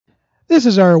This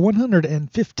is our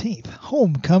 115th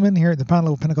homecoming here at the Pine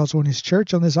Level Pentecostal Holiness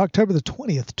Church on this October the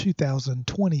 20th,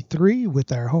 2023,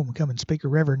 with our homecoming speaker,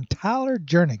 Reverend Tyler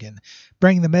Jernigan,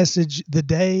 bringing the message, The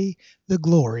Day the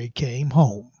Glory Came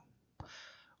Home.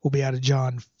 We'll be out of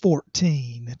John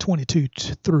 14, 22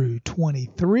 through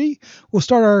 23. We'll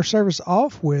start our service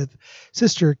off with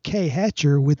Sister Kay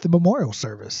Hatcher with the memorial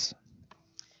service.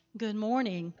 Good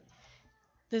morning.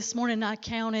 This morning I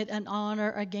count it an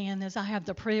honor again as I have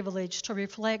the privilege to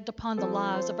reflect upon the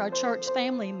lives of our church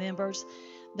family members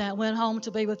that went home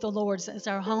to be with the Lord since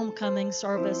our homecoming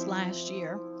service last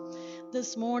year.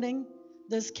 This morning,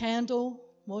 this candle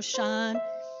will shine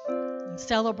in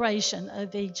celebration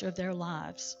of each of their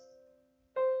lives.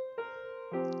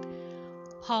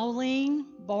 Pauline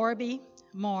Barbie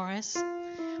Morris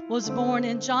was born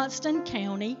in Johnston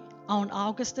County on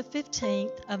August the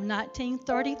 15th of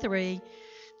 1933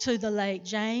 to the late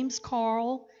James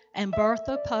Carl and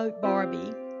Bertha Pope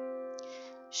Barbie.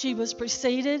 She was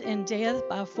preceded in death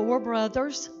by 4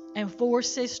 brothers and 4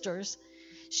 sisters.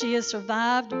 She is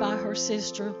survived by her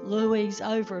sister Louise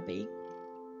Overby.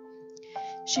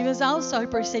 She was also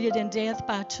preceded in death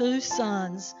by 2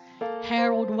 sons,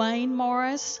 Harold Wayne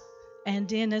Morris and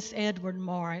Dennis Edward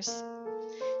Morris.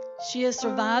 She is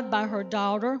survived by her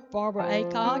daughter Barbara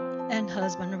Aycock and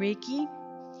husband Ricky,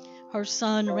 her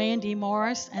son Randy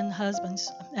Morris and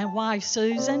wife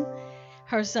Susan,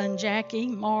 her son Jackie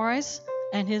Morris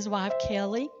and his wife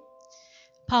Kelly.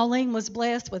 Pauline was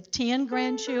blessed with 10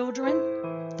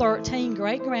 grandchildren, 13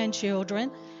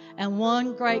 great-grandchildren, and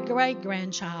 1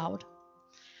 great-great-grandchild.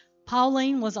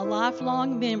 Pauline was a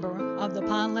lifelong member of the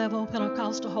Pine Level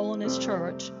Pentecostal Holiness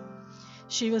Church.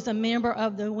 She was a member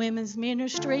of the women's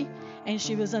ministry, and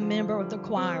she was a member of the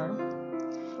choir.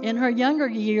 In her younger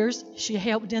years, she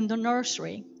helped in the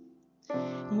nursery.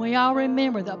 And we all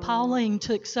remember that Pauline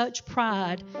took such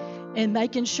pride in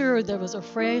making sure there was a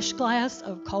fresh glass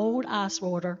of cold ice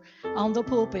water on the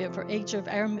pulpit for each of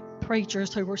our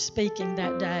preachers who were speaking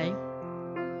that day.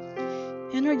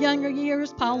 In her younger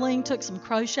years, Pauline took some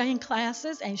crocheting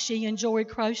classes, and she enjoyed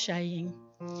crocheting.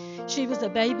 She was a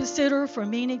babysitter for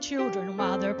many children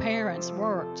while their parents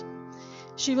worked.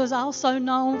 She was also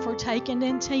known for taking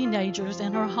in teenagers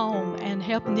in her home and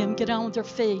helping them get on their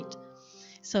feet.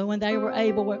 So when they were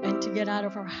able to get out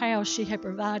of her house, she had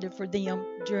provided for them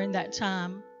during that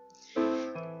time.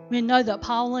 We know that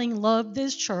Pauline loved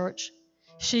this church.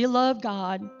 She loved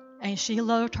God, and she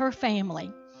loved her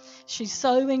family. She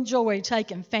so enjoyed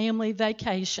taking family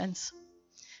vacations.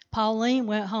 Pauline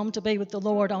went home to be with the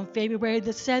Lord on February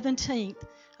the 17th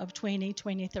of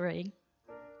 2023.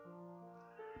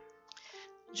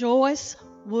 Joyce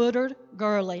Woodard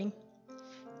Gurley.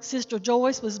 Sister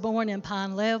Joyce was born in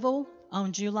Pine Level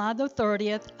on July the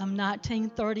 30th of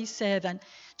 1937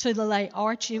 to the late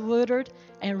Archie Woodard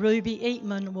and Ruby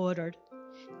Eatman Woodard.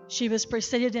 She was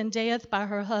preceded in death by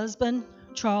her husband,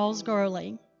 Charles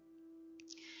Gurley.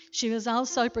 She was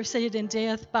also preceded in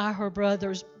death by her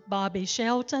brothers, Bobby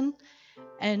Shelton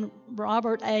and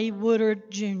Robert A.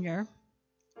 Woodard, Jr.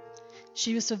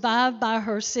 She was survived by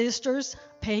her sisters,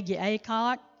 Peggy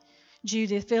Aycock,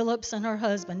 Judy Phillips and her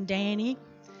husband, Danny,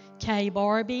 Kay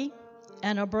Barbie,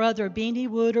 and a brother, Benny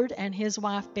Woodard, and his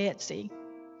wife, Betsy.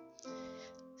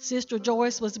 Sister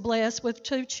Joyce was blessed with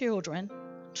 2 children,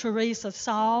 Teresa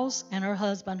Sauls and her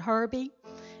husband, Herbie,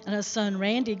 and a son,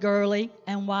 Randy Gurley,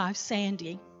 and wife,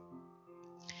 Sandy.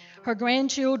 Her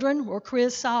grandchildren were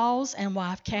Chris Sauls and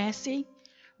wife, Cassie,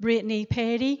 Brittany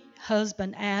Petty,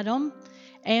 husband, Adam,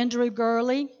 Andrew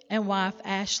Gurley and wife,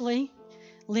 Ashley,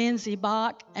 Lindsay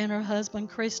Bach and her husband,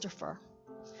 Christopher.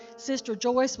 Sister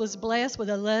Joyce was blessed with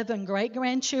 11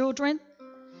 great-grandchildren.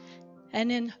 And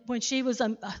then when she was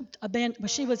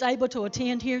able to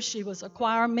attend here, she was a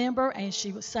choir member and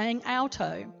she sang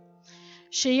alto.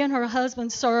 She and her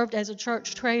husband served as a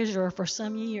church treasurer for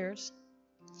some years.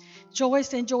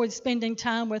 Joyce enjoyed spending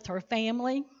time with her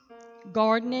family,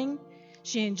 gardening.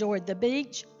 She enjoyed the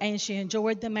beach and she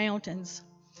enjoyed the mountains.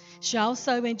 She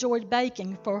also enjoyed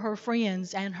baking for her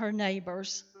friends and her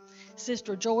neighbors.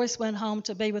 Sister Joyce went home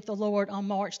to be with the Lord on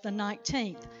March the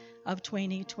 19th of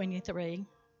 2023.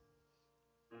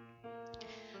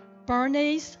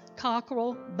 Bernice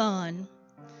Cockrell Bunn.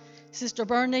 Sister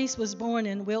Bernice was born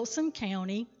in Wilson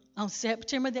County on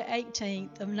September the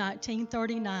 18th of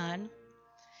 1939.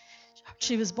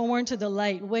 She was born to the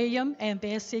late William and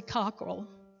Bessie Cockrell.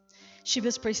 She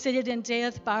was preceded in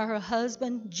death by her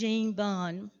husband, Gene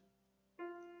Bunn.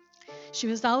 She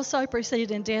was also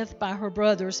preceded in death by her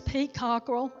brothers, Pete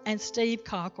Cockrell and Steve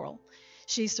Cockrell.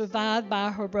 She's survived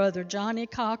by her brother, Johnny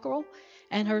Cockrell,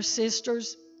 and her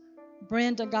sisters,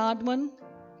 Brenda Godwin,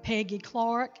 Peggy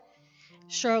Clark,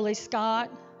 Shirley Scott,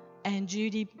 and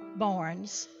Judy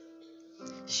Barnes.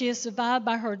 She is survived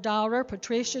by her daughter,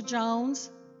 Patricia Jones,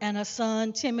 and a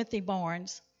son, Timothy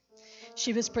Barnes.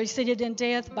 She was preceded in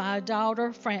death by a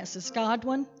daughter, Frances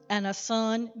Godwin, and a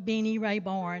son, Benny Ray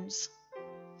Barnes.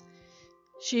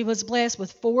 She was blessed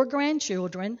with 4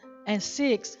 grandchildren and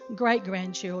 6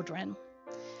 great-grandchildren.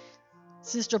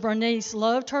 Sister Bernice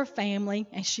loved her family,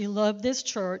 and she loved this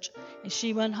church, and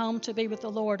she went home to be with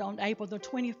the Lord on April the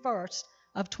 21st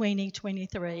of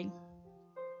 2023.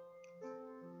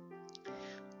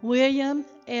 William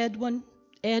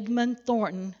Edmund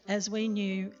Thornton, as we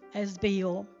knew as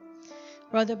Bill.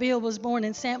 Brother Bill was born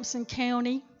in Sampson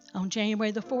County on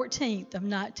January the 14th of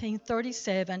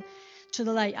 1937 to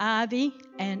the late Ivy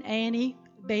and Annie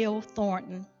Bell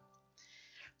Thornton.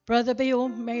 Brother Bill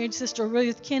married Sister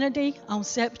Ruth Kennedy on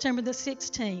September the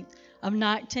 16th of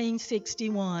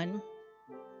 1961.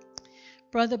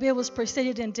 Brother Bill was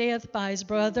preceded in death by his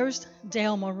brothers,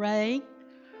 Delma Ray,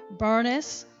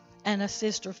 Bernice, and a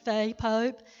Sister Faye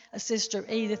Pope, a Sister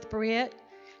Edith Brett,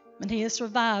 and he is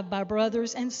survived by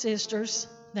brothers and sisters.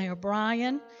 They are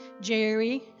Brian,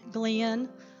 Jerry, Glenn,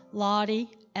 Lottie,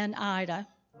 and Ida.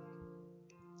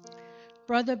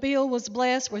 Brother Bill was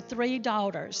blessed with 3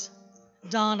 daughters,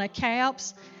 Donna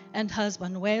Capps and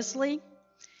husband Wesley,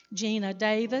 Gina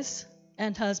Davis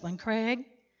and husband Craig,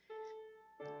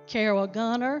 Carol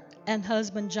Gunner and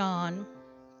husband John.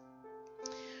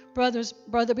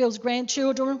 Brother Bill's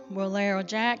grandchildren were Lara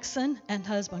Jackson and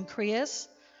husband Chris,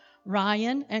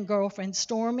 Ryan and girlfriend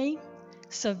Stormy,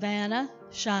 Savannah,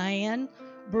 Cheyenne,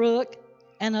 Brooke,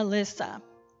 and Alyssa.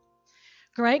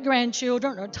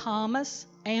 Great-grandchildren are Thomas,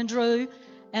 Andrew,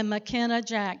 and McKenna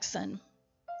Jackson.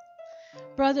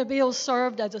 Brother Bill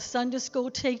served as a Sunday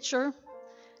school teacher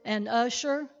and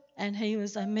usher, and he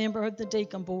was a member of the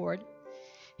deacon board.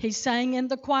 He sang in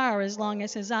the choir as long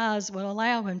as his eyes would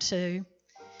allow him to,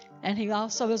 and he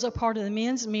also was a part of the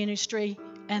men's ministry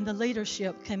and the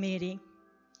leadership committee.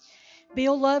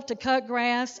 Bill loved to cut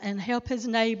grass and help his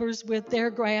neighbors with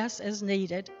their grass as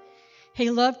needed.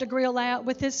 He loved to grill out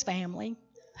with his family.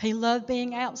 He loved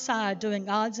being outside doing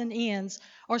odds and ends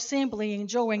or simply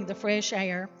enjoying the fresh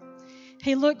air.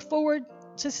 He looked forward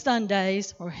to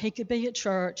Sundays where he could be at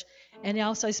church, and he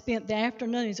also spent the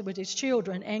afternoons with his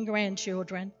children and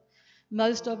grandchildren.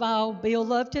 Most of all, Bill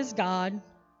loved his God,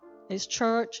 his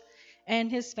church,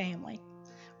 and his family.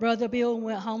 Brother Bill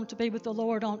went home to be with the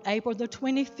Lord on April the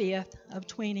 25th of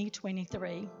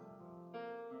 2023.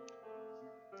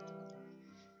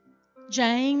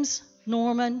 James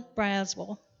Norman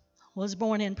Braswell was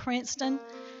born in Princeton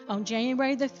on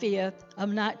January the 5th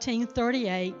of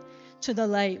 1938 to the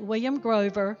late William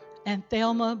Grover and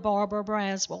Thelma Barbara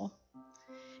Braswell.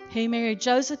 He married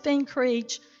Josephine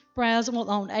Creech Braswell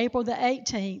on April the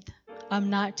 18th of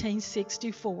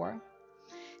 1964.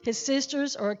 His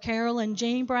sisters are Carolyn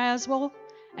Jean Braswell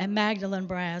and Magdalene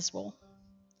Braswell.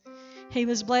 He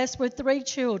was blessed with 3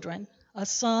 children, a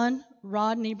son,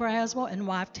 Rodney Braswell, and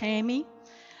wife Tammy,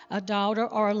 a daughter,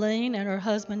 Arlene, and her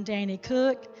husband, Danny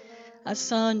Cook, a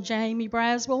son, Jamie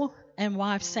Braswell, and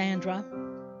wife, Sandra.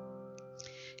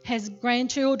 His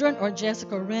grandchildren are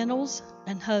Jessica Reynolds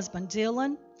and husband,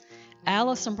 Dylan,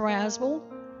 Allison Braswell,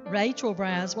 Rachel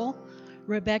Braswell,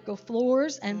 Rebecca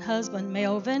Flores and husband,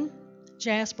 Melvin,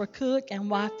 Jasper Cook and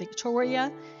wife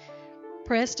Victoria,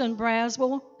 Preston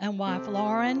Braswell and wife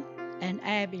Lauren, and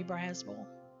Abby Braswell.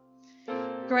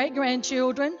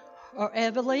 Great-grandchildren are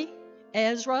Everly,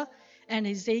 Ezra, and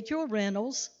Ezekiel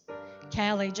Reynolds,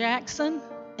 Callie Jackson,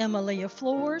 Emilia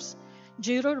Flores,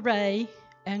 Judah Ray,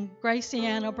 and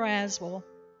Graciana Braswell.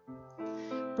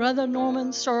 Brother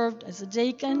Norman served as a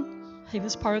deacon. He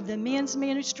was part of the men's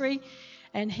ministry,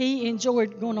 and he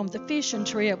enjoyed going on the fishing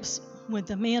trips with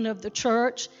the men of the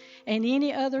church, and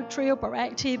any other trip or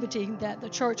activity that the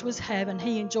church was having,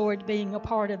 he enjoyed being a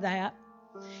part of that.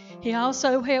 He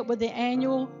also helped with the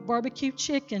annual barbecue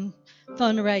chicken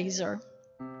fundraiser.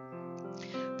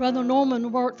 Brother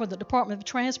Norman worked for the Department of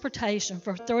Transportation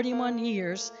for 31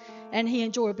 years, and he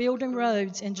enjoyed building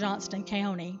roads in Johnston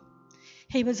County.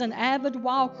 He was an avid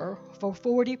walker for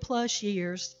 40-plus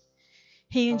years.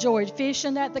 He enjoyed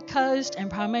fishing at the coast and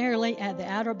primarily at the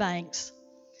Outer Banks.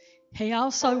 He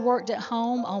also worked at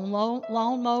home on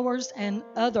lawn mowers and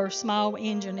other small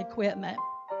engine equipment.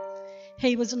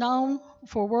 He was known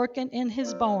for working in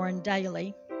his barn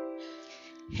daily.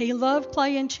 He loved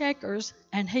playing checkers,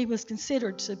 and he was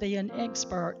considered to be an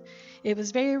expert. It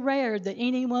was very rare that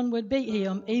anyone would beat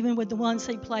him, even with the ones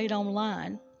he played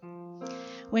online.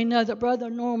 We know that Brother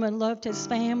Norman loved his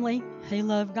family, he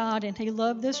loved God, and he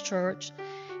loved this church,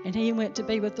 and he went to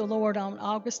be with the Lord on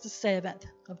August the 7th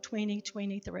of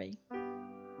 2023.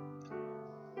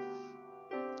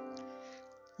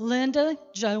 Linda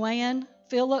Joanne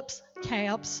Phillips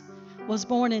Capps was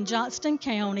born in Johnston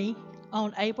County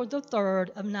on April the 3rd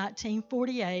of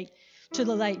 1948 to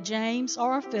the late James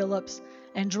R. Phillips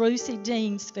and Drusy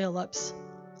Deans Phillips.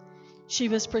 She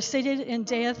was preceded in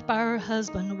death by her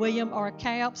husband, William R.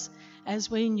 Capps, as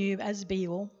we knew as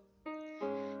Bill.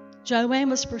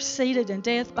 Joanne was preceded in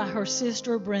death by her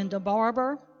sister, Brenda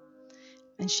Barber,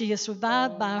 and she is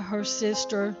survived by her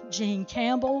sister, Jean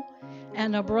Campbell,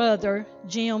 and a brother,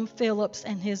 Jim Phillips,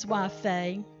 and his wife,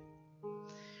 Faye.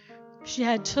 She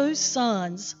had 2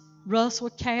 sons, Russell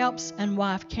Capps and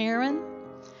wife Karen,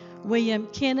 William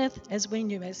Kenneth, as we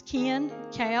knew as Ken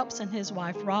Capps, and his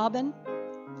wife Robin.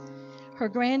 Her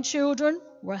grandchildren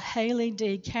were Haley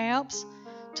D. Capps,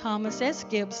 Thomas S.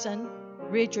 Gibson,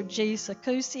 Richard G.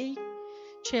 Sakusi,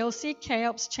 Chelsea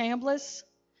Capps Chambliss,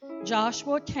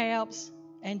 Joshua Capps,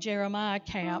 and Jeremiah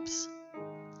Capps.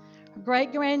 Her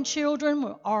great-grandchildren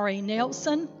were R.E.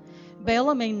 Nelson,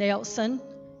 Bellamy Nelson,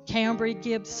 Cambry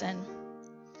Gibson.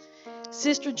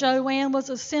 Sister Joanne was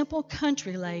a simple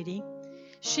country lady.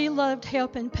 She loved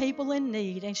helping people in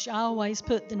need, and she always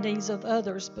put the needs of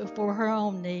others before her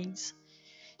own needs.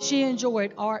 She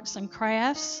enjoyed arts and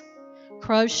crafts,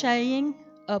 crocheting,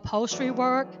 upholstery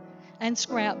work, and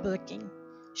scrapbooking.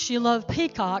 She loved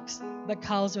peacocks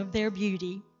because of their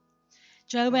beauty.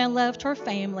 Joanne loved her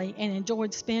family and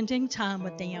enjoyed spending time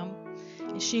with them.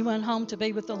 And she went home to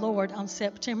be with the Lord on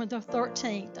September the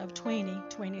 13th of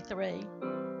 2023.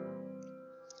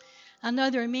 I know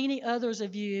there are many others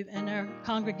of you in our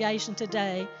congregation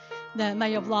today that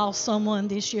may have lost someone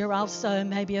this year also,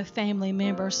 maybe a family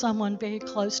member, someone very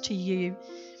close to you.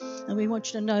 And we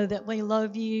want you to know that we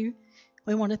love you.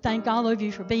 We want to thank all of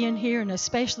you for being here, and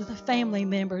especially the family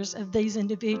members of these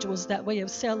individuals that we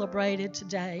have celebrated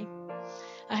today.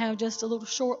 I have just a little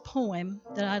short poem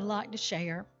that I'd like to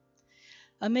share.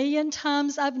 1,000,000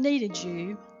 times I've needed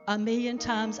you, 1,000,000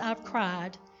 times I've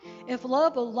cried. If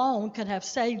love alone could have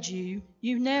saved you,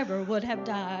 you never would have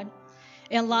died.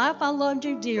 In life I loved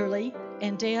you dearly,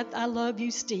 in death I love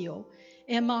you still.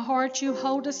 In my heart you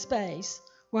hold a space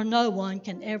where no one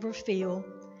can ever fill.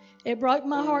 It broke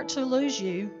my heart to lose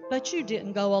you, but you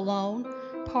didn't go alone.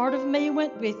 Part of me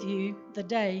went with you the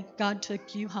day God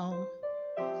took you home.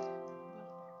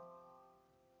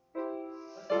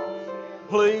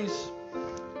 Please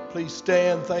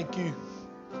stand. Thank you.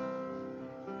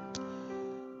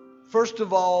 First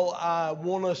of all, I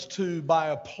want us to, by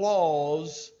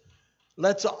applause,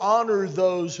 let's honor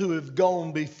those who have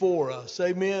gone before us.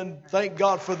 Amen. Thank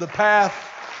God for the path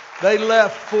they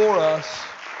left for us.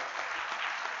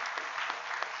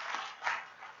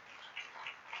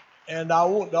 And I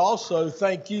want to also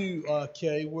thank you,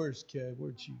 Kay. Where's Kay?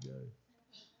 Where'd she go?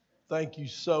 Thank you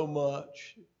so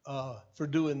much for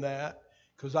doing that.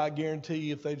 Because I guarantee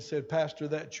you, if they'd said, Pastor,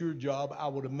 that's your job, I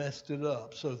would have messed it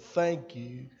up. So thank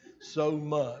you so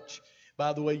much.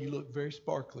 By the way, you look very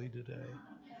sparkly today.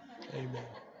 Amen.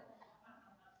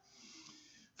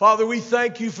 Father, we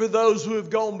thank you for those who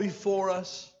have gone before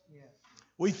us.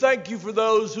 We thank you for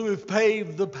those who have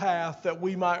paved the path that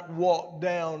we might walk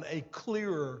down a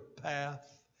clearer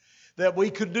path, that we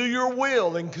could do your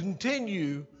will and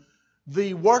continue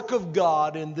the work of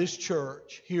God in this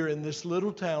church here in this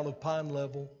little town of Pine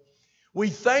Level. We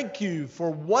thank you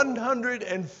for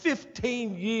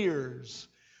 115 years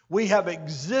we have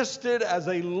existed as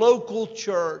a local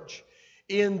church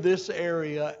in this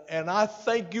area, and I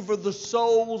thank you for the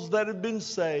souls that have been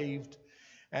saved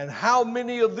and how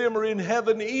many of them are in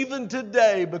heaven even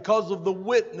today because of the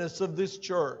witness of this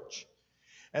church.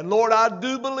 And Lord, I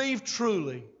do believe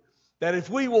truly that if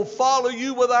we will follow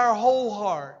you with our whole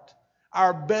heart,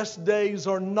 our best days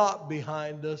are not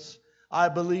behind us. I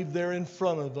believe they're in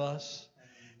front of us.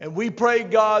 And we pray,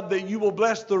 God, that you will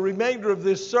bless the remainder of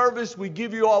this service. We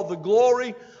give you all the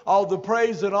glory, all the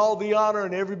praise, and all the honor.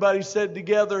 And everybody said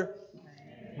together,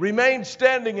 amen. Remain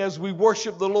standing as we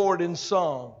worship the Lord in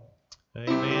song.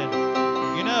 Amen.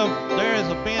 You know, there has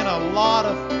been a lot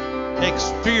of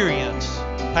experience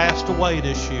passed away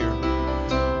this year.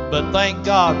 But thank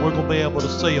God we're going to be able to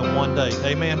see them one day.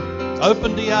 Amen.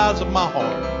 Open the eyes of my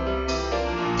heart.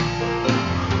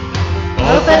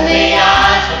 Open the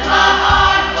eyes of my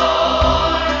heart,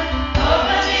 Lord.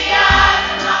 Open the eyes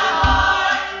of my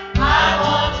heart. I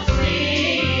want to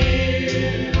see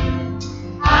you.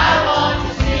 I want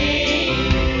to see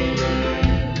you.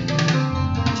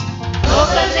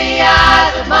 Open the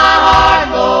eyes of my heart,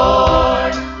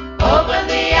 Lord. Open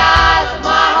the eyes of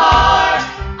my heart.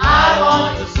 I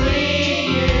want to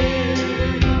see you.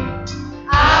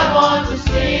 I want to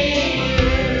see you.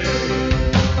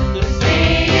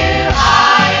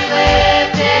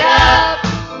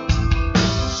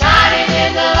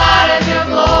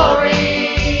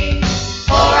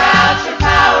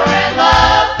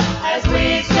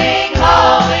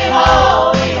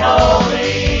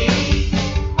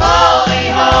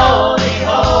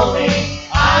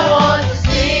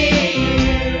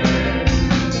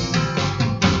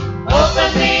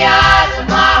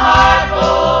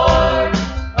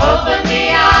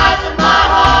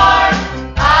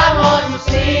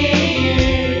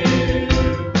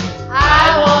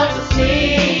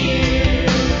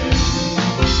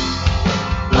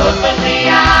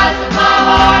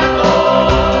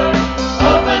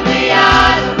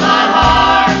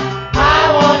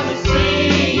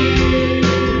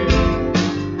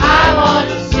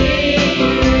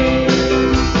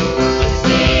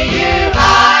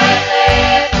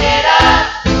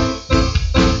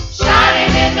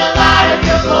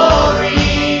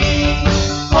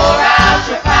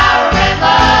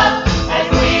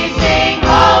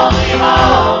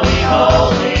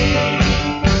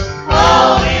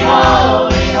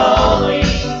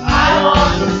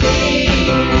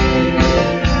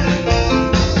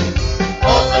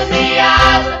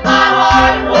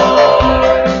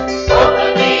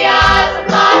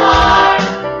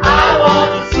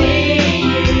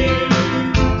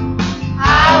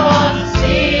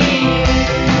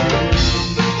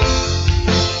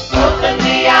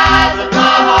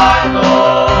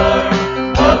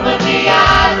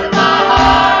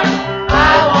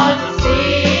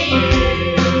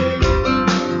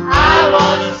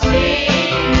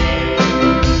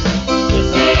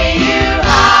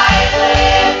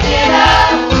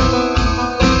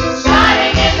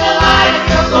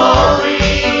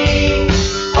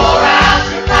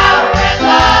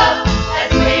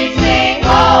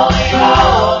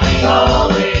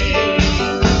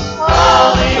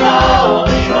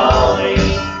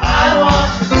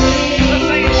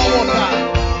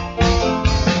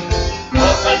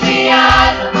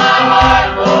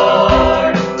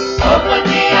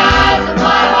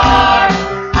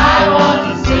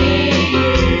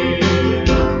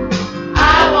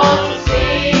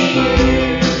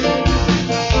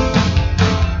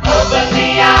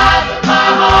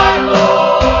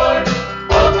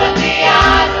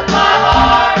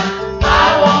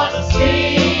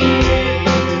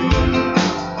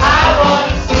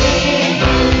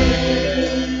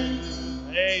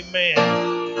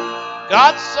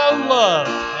 God so loved,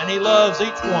 and He loves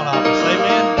each one of us.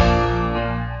 Amen.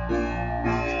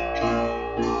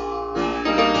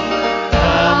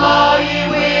 Come all ye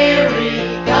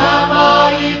weary, come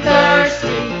all ye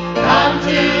thirsty, come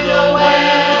to the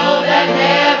well that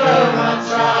never runs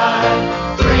dry.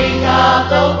 Drink of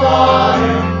the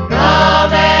water,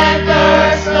 come and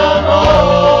thirst no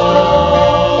more.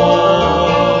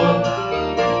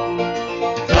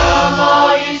 Come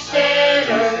all ye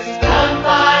sinners, come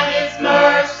find His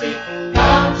mercy,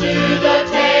 come to the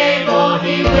table,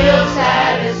 He will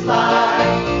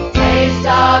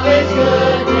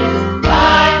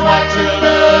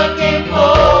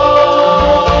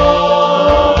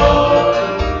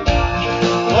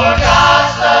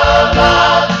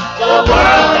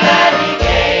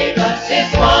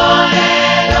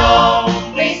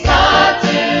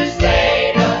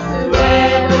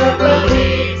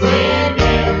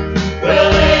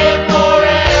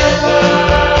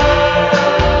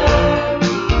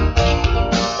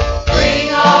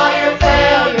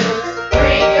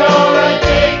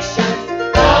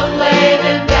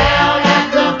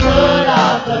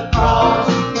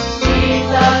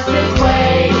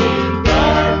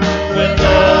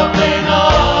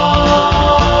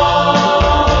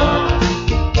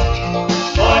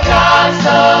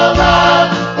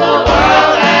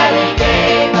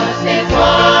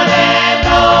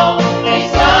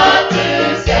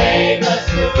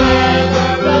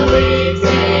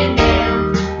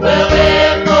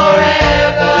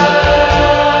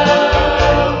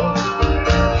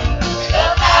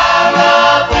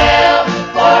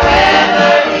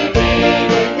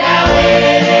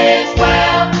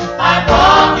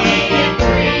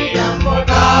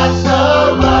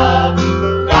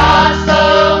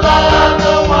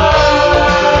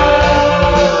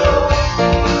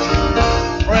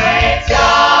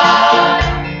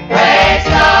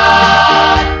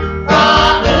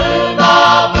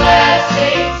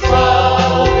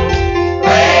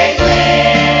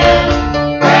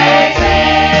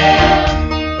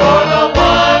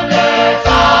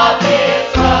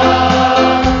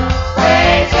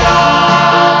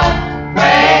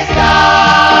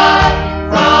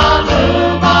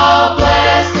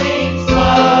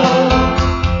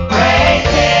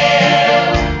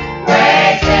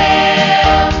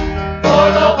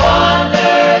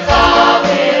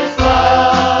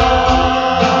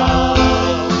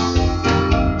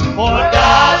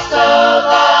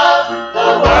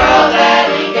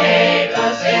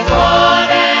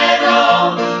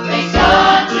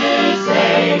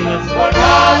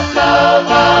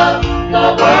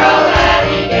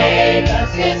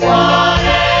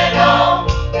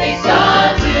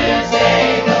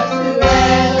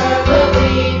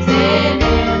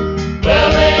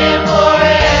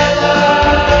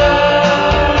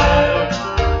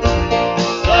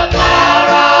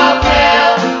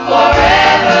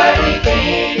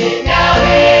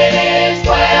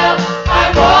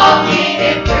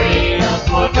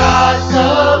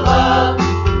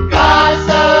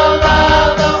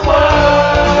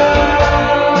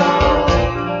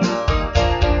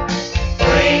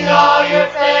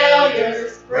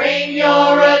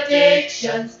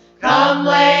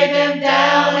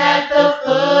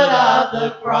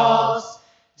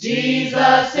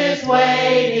Jesus is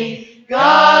waiting.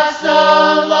 God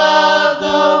so loved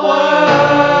the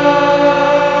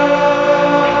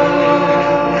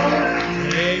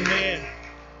world. Amen.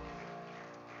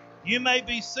 You may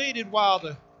be seated while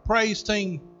the praise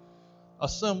team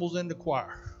assembles in the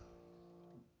choir.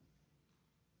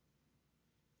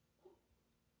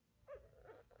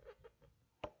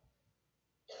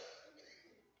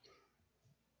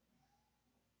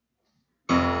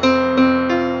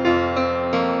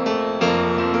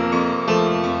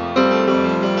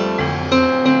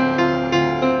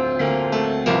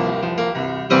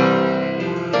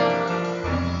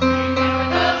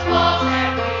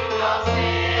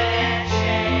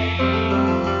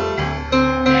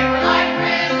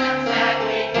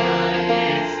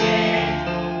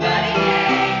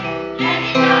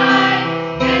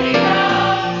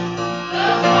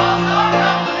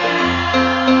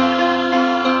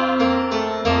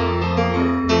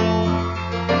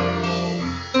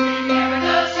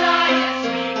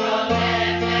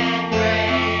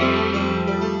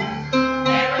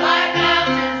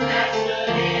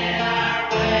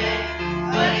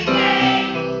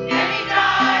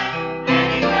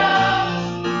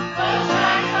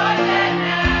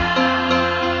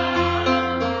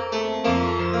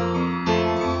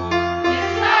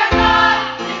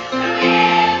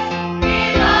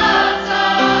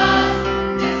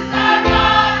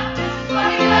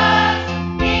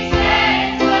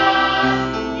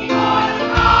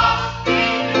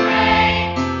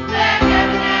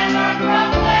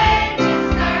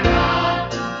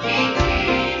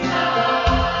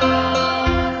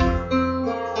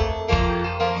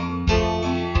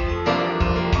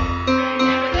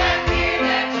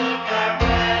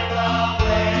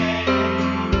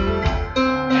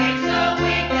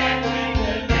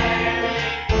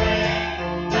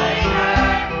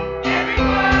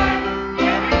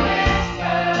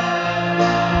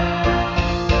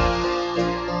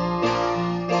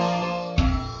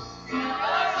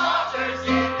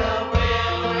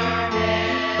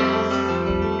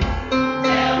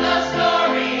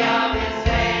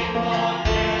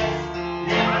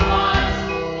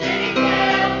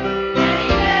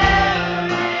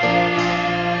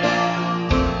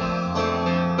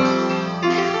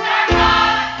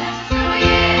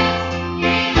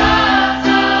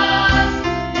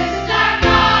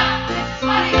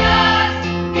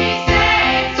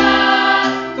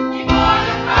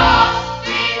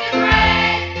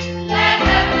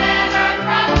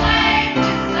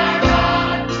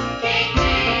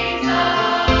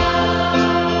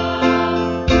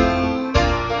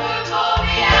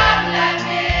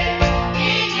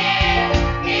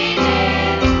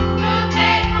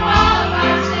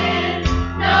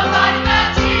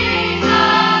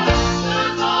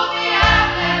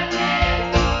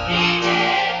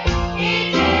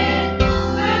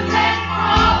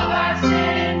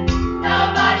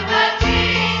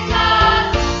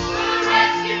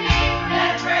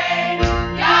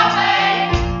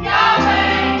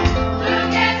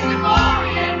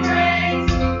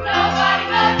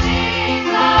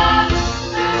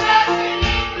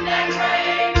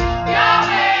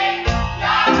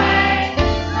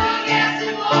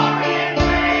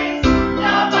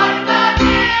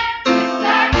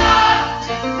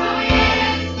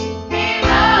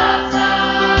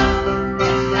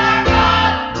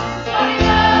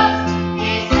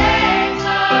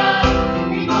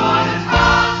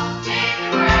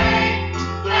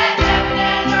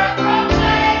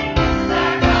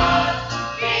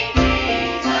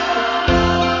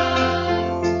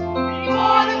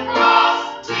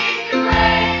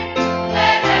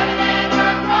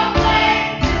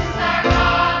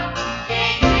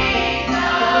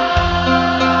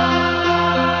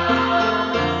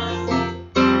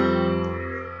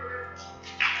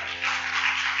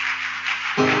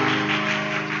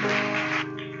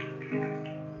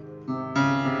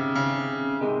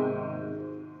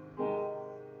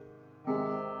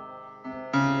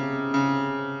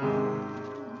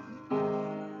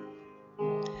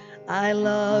 I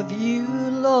love you,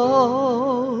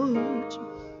 Lord,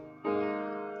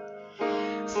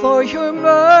 for your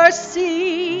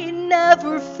mercy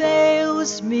never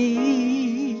fails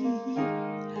me.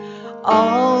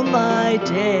 All my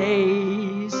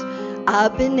days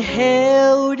I've been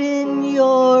held in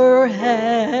your hands.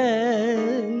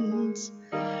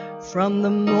 From the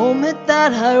moment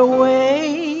that I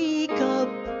wake up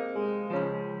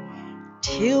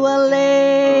till I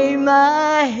lay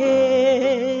my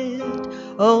head,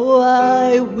 oh,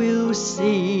 I will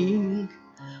sing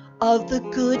of the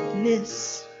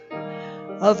goodness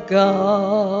of God.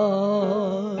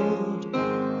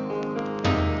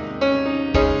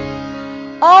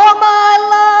 All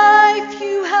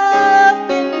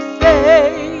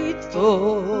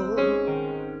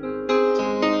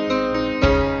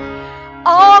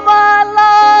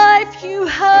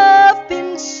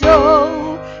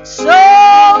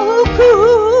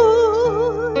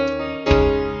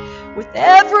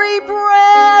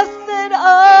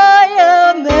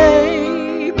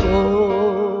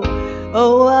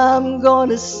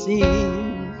gonna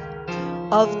sing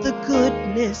of the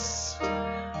goodness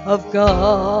of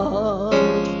God.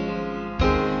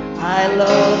 I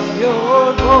love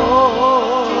your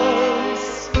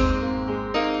voice.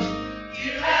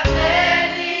 You have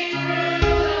led me through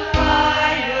the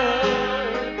fire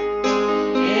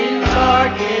In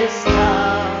darkest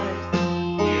night,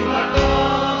 You are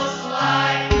close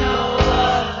like no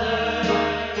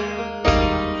other.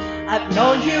 I've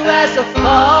known you as a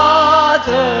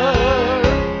father.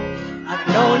 I've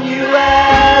known you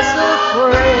as a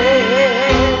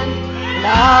friend. And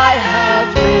I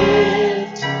have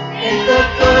lived in the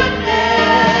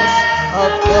goodness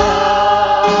of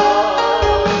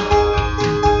God.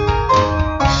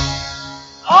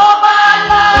 All my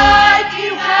life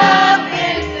you have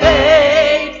been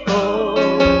faithful.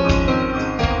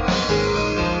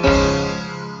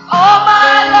 All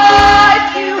my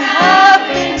life you have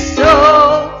been so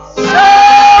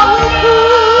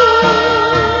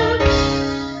good.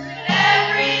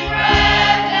 Every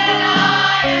breath that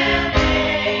I am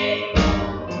able,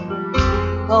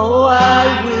 Oh,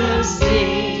 I will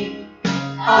sing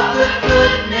of the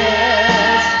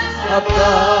goodness of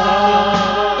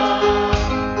God.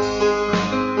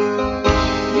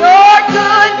 Your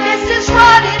goodness is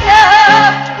running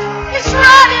after, it's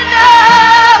running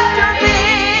after me.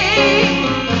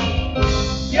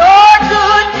 Your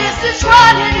goodness is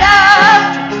running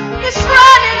after, it's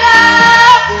running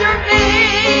after me.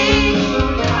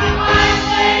 my life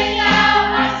laid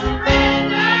down, I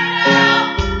surrender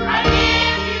now. I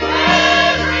give you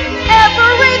everything.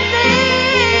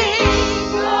 Everything.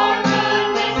 Your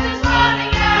goodness is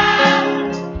running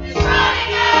after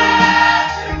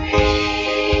me.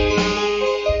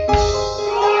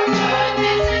 Your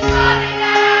goodness is running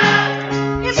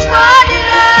after. It's running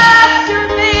after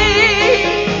me.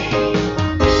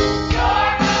 Your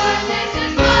goodness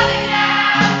is running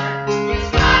after. It's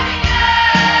running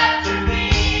after me.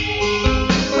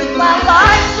 With my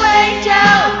life laid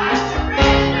down, I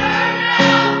surrender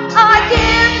now. I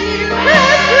give you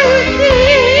everything.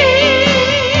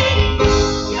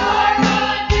 Your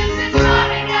goodness is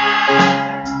running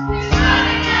after. It's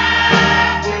running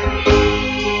after me.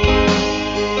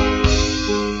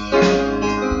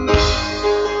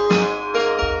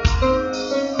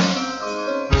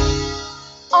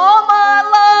 All my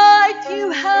life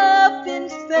you have been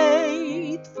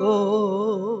faithful.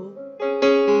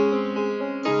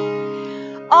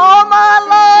 All my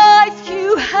life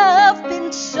you have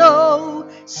been so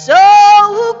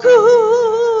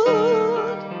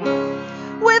good.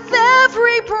 With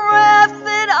every breath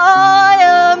that I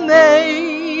am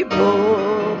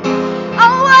able,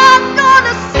 oh, I'm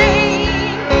gonna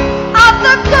sing of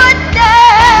the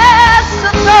goodness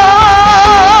of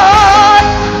God.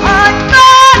 I'm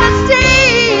gonna sing.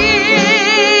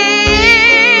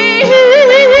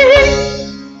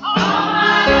 All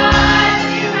my life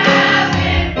you have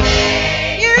been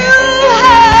faithful. You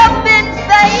have been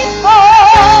faithful.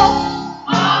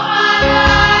 All my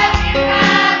life you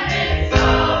have been so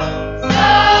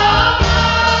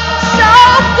So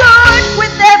good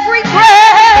with every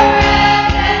breath,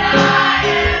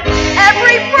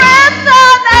 every breath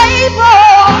I'm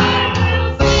able.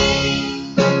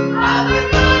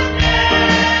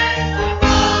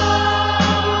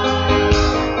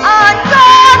 I'm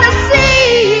gonna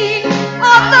sing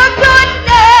of the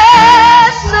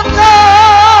goodness of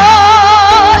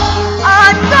God.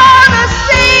 I'm gonna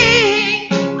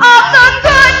sing of the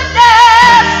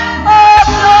goodness of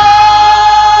God.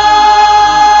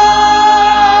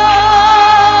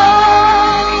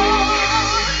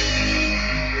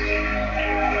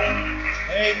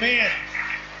 Amen.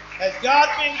 Has God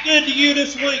been good to you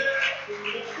this week?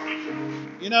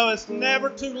 You know, it's never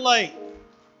too late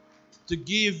to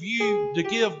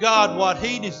give God what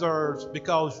He deserves,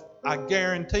 because I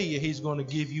guarantee you He's going to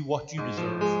give you what you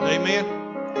deserve. Amen.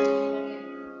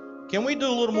 Can we do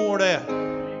a little more of that?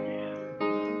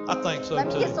 I think so Let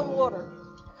me too. get some water.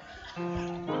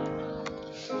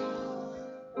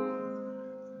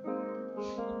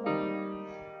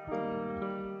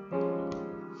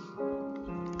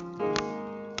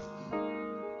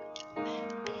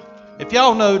 If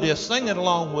y'all know this, sing it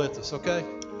along with us, okay?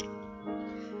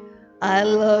 I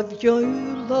love you,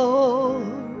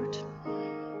 Lord,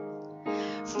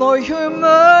 for your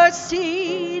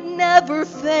mercy never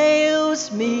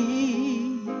fails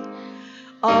me.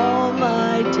 All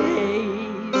my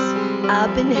days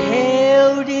I've been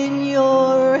held in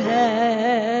your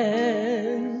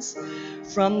hands.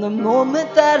 From the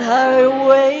moment that I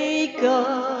wake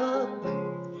up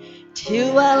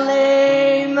till I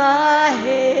lay my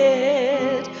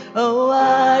head, oh,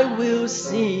 I will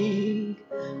sing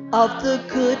of the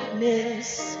goodness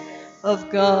goodness of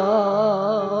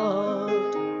God.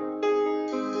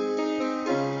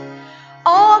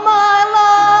 All my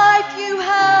life you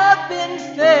have been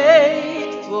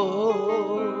faithful.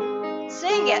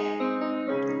 Sing it.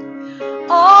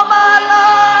 All my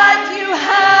life you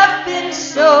have been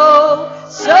so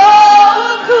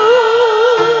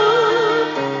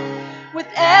good. With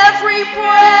every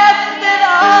breath that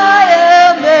I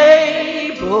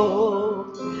am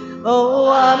able, oh,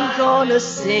 I'm gonna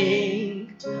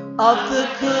sing of the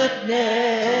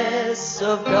goodness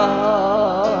of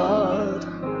God.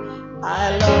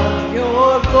 I love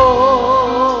your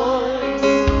voice.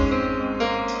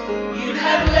 You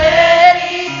have led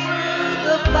me through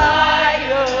the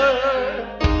fire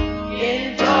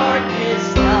in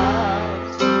darkest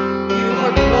night. You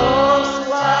are close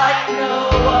like no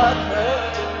other.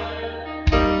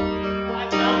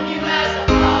 I've known you as a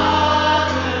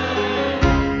father.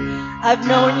 I've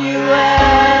known you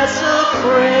as a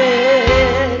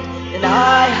friend, and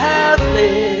I have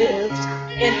lived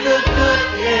in the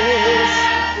goodness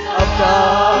of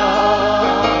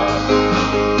God.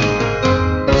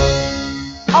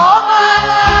 All my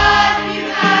life you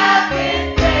have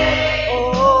been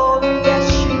faithful. Oh,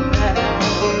 yes, you have.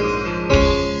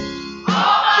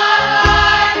 All my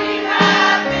life you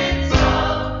have been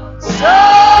so good.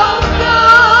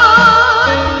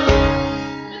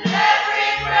 With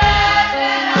every breath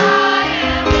that I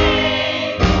am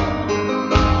able,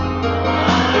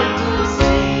 I'm to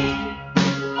sing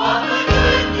of the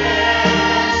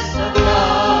goodness of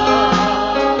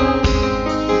God.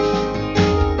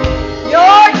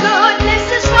 Your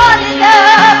goodness is running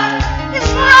after,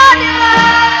 it's running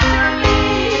after me.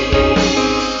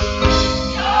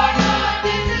 Your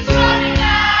goodness is running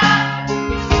after,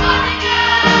 it's running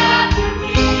after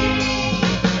me.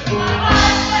 My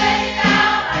life laid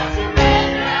down, I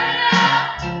surrender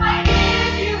now, I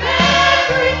give you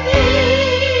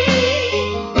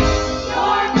everything.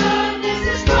 Your goodness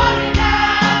is running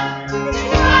after, it's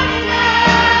running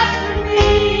after me.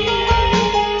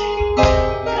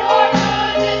 Your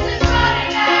goodness is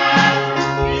running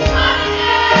after, it's running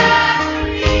after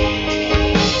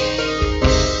me.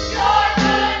 Your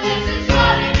goodness is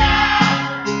running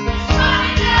after, it's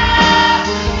running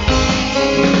after me.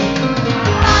 My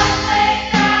life laid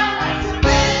down, I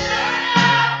surrender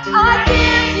now, I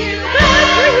give you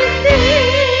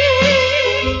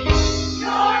everything.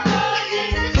 Your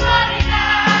goodness is running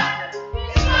after,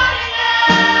 it's running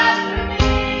after me.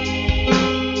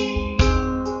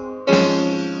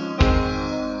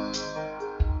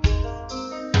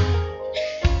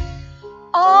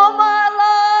 All my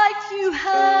life you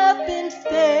have been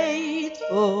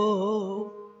faithful.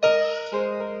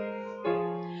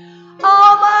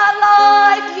 All my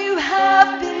life you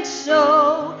have been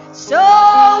so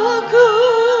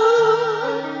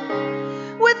good.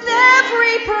 With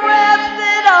every breath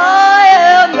that I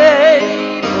am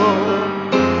able,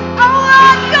 oh,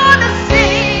 I'm gonna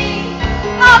sing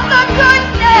of the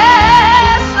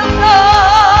goodness of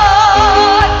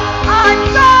God. I'm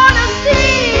gonna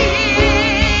sing.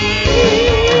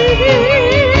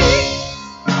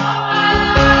 All my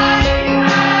life you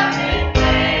have been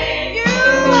faithful.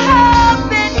 You have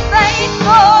been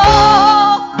faithful.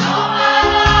 All my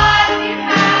life you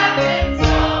have been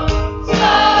so good.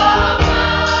 So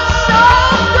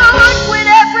good with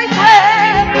every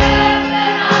breath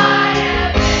that I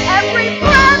am able. Every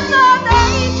breath I'm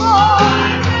able.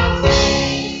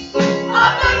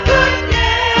 Of the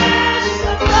goodness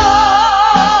of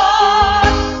God.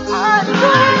 I'm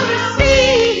going to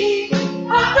sing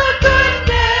of the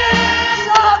goodness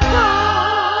of God.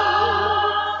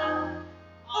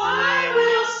 I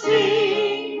will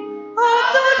sing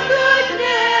of the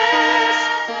goodness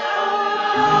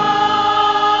of God.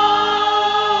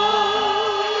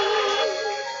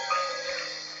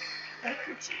 Thank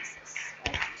you, Jesus.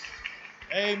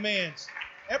 Amen.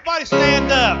 Everybody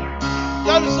stand up.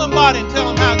 Go to somebody and tell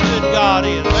them how good God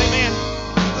is. Amen.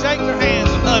 Shake their hands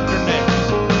and hug their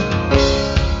necks.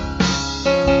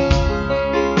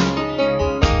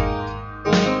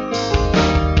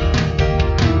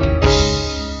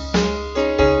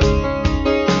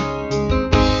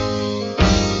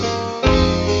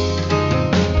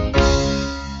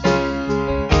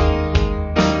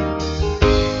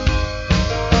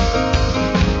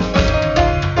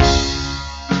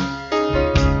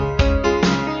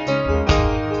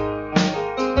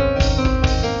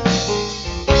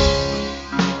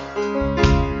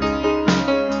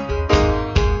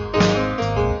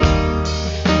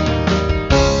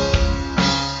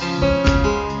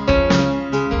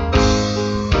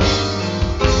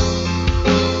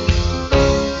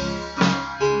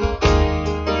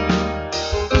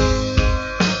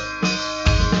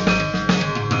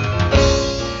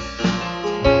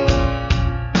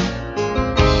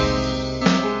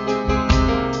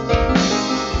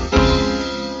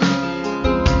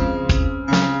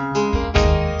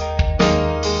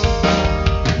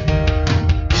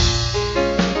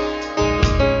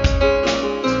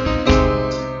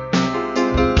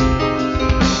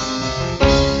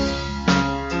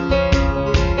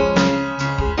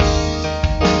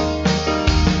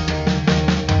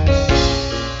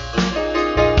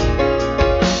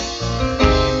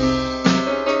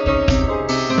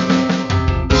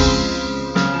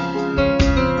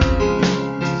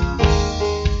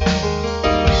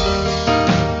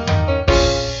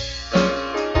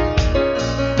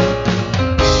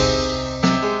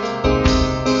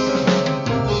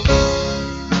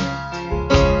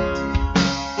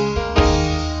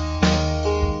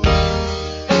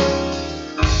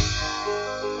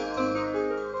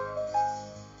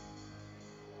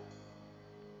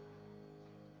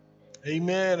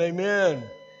 Amen, amen.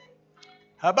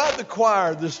 How about the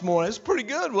choir this morning? It's pretty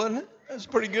good, wasn't it? That's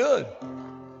pretty good.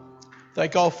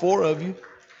 Thank all four of you.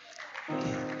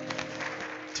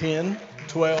 10,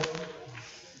 12.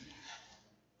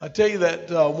 I tell you that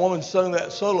woman sung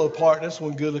that solo part. That's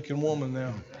one good-looking woman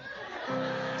now.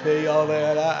 Tell you all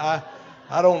that.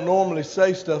 I don't normally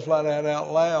say stuff like that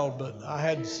out loud, but I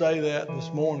had to say that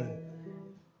this morning.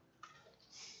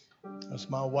 That's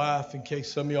my wife, in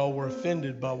case some of y'all were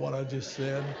offended by what I just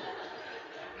said.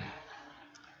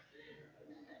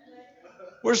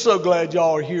 We're so glad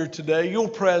y'all are here today. Your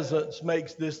presence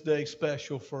makes this day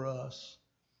special for us.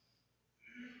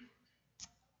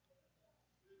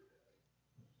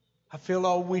 I feel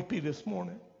all weepy this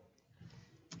morning.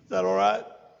 Is that all right?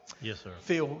 Yes, sir.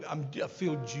 I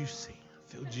feel juicy.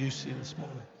 I feel juicy this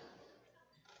morning.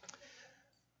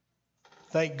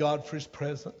 Thank God for His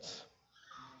presence.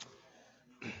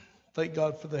 Thank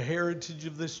God for the heritage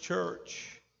of this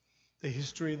church, the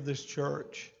history of this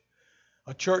church.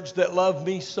 A church that loved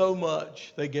me so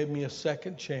much, they gave me a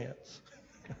second chance.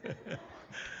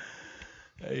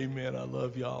 Amen. I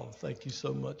love y'all. Thank you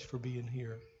so much for being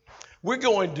here. We're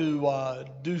going to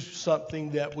do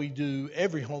something that we do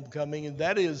every homecoming, and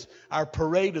that is our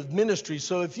parade of ministry.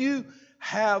 So if you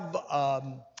have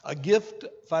a gift,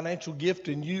 financial gift,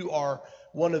 and you are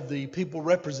one of the people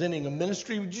representing a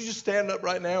ministry, would you just stand up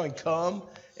right now and come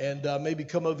and maybe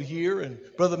come over here? And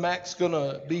Brother Mac's going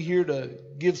to be here to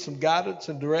give some guidance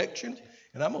and direction,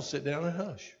 and I'm going to sit down and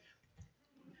hush.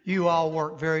 You all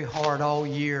work very hard all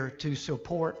year to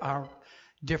support our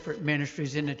different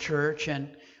ministries in the church,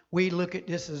 and we look at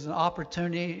this as an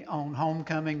opportunity on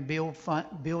Homecoming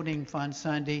Building Fund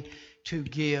Sunday to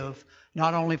give,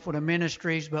 not only for the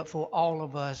ministries, but for all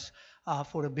of us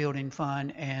for the building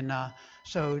fund. And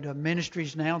so the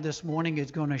ministries now this morning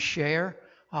is going to share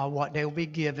what they'll be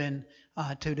given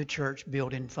to the church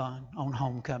building fund on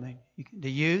Homecoming.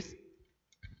 The youth.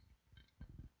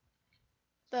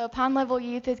 The Pine Level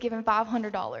Youth is given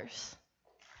 $500.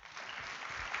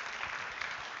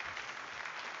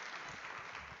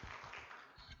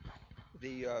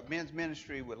 The men's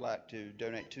ministry would like to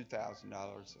donate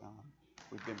 $2,000.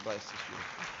 We've been blessed this year.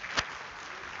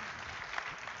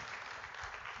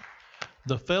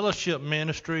 The fellowship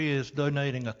ministry is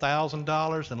donating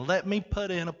 $1,000, and let me put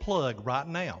in a plug right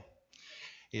now.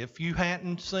 If you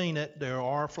hadn't seen it, there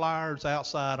are flyers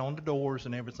outside on the doors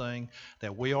and everything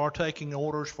that we are taking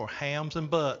orders for hams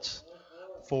and butts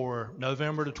for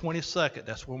November the 22nd.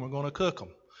 That's when we're going to cook them.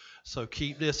 So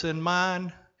keep this in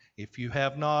mind. If you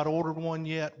have not ordered one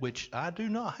yet, which I do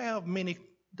not have many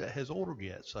that has ordered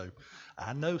yet, so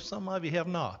I know some of you have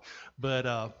not.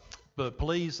 But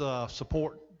please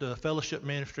support the fellowship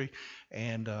ministry,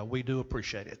 and we do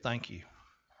appreciate it. Thank you.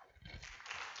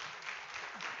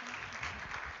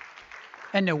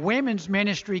 And the women's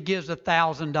ministry gives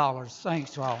 $1,000.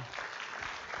 Thanks, all.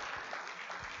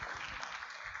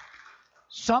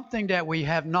 Something that we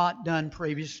have not done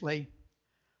previously.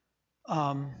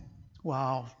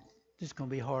 Wow, this is going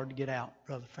to be hard to get out,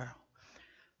 Brother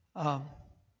Farrell.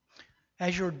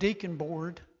 As your deacon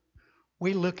board,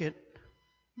 we look at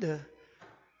the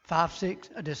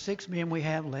 6 men we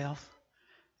have left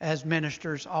as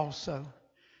ministers also.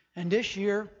 And this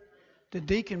year, the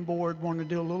deacon board wanted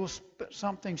to do a little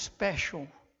something special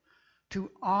to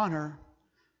honor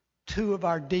 2 of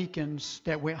our deacons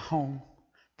that went home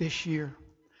this year,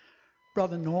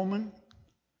 Brother Norman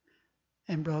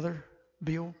and Brother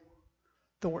Bill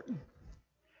Thornton.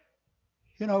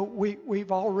 You know,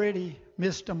 we've already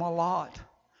missed them a lot.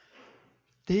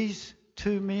 These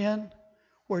 2 men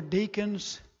were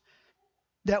deacons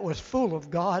that was full of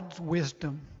God's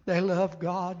wisdom. They loved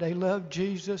God, they loved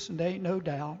Jesus, and there ain't no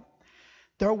doubt.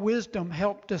 Their wisdom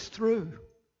helped us through.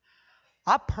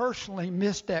 I personally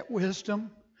missed that wisdom.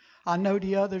 I know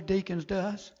the other deacons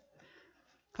does.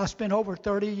 I spent over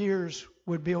 30 years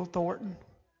with Bill Thornton.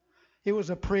 It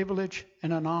was a privilege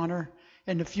and an honor.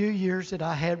 And the few years that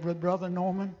I had with Brother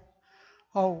Norman,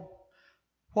 oh,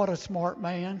 what a smart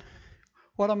man.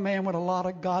 What a man with a lot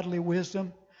of godly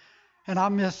wisdom. And I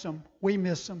miss him. We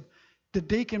miss him. The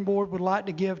deacon board would like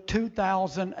to give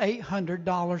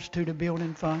 $2,800 to the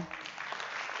building fund.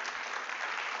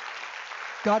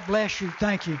 God bless you.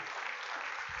 Thank you.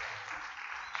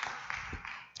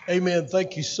 Amen.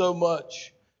 Thank you so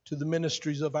much to the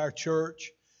ministries of our church.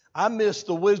 I miss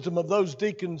the wisdom of those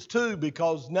deacons too,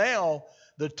 because now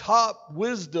the top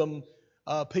wisdom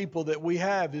people that we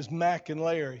have is Mac and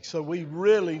Larry. So we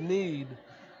really need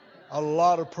a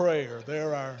lot of prayer.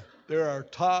 They're our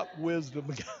top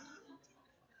wisdom.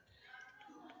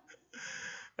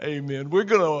 Amen. We're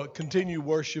going to continue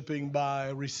worshiping by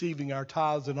receiving our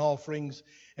tithes and offerings,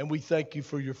 and we thank you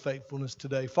for your faithfulness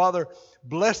today. Father,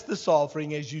 bless this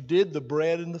offering as you did the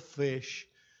bread and the fish.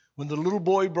 When the little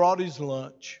boy brought his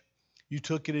lunch, you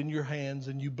took it in your hands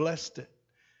and you blessed it.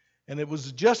 And it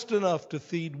was just enough to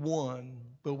feed one.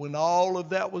 But when all of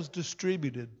that was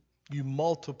distributed, you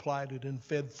multiplied it and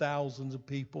fed thousands of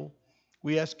people.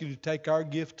 We ask you to take our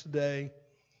gift today,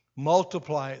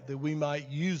 multiply it that we might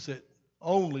use it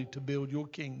only to build your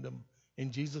kingdom.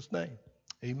 In Jesus' name,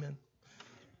 amen.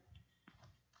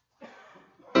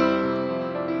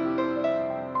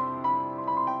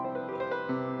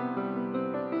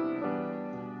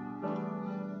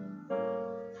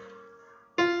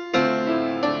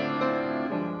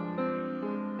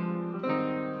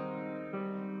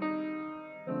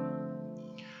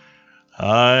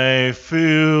 I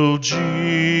feel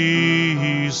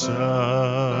Jesus.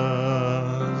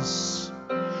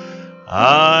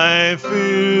 I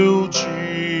feel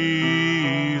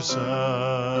Jesus.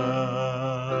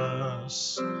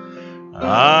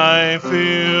 I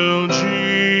feel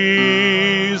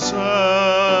Jesus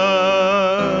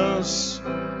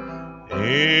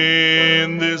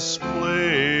in this place.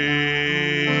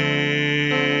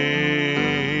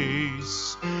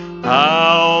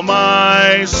 How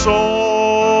my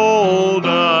soul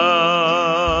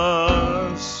does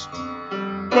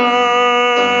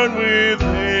burn within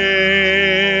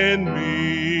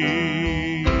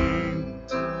me.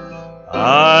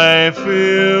 I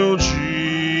feel Jesus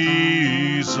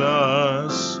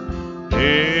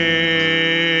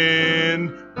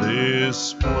in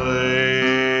this place.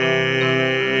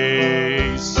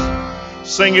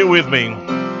 Sing it with me.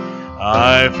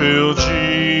 I feel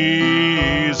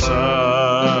Jesus.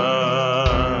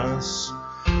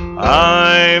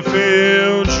 I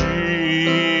feel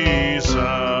Jesus.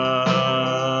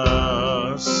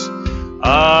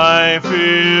 I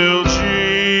feel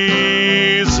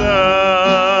Jesus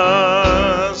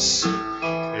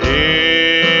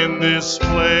in this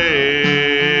place.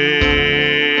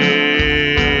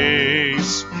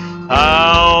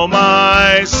 How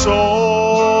my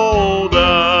soul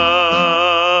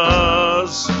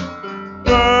does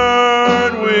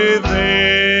burn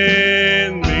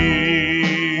within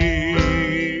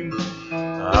me.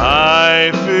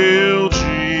 I feel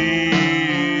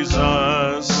Jesus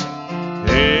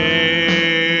in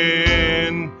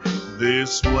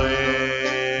this place.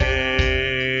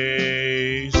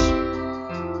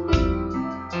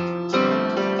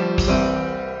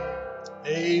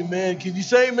 Amen. Can you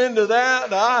say amen to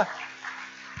that? I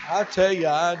tell you,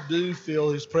 I do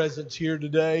feel his presence here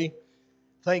today.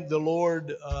 Thank the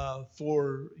Lord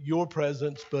for your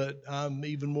presence, but I'm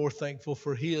even more thankful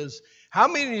for his. How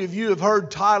many of you have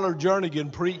heard Tyler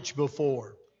Jernigan preach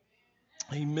before?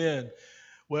 Amen.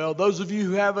 Well, those of you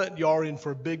who haven't, you are in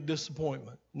for a big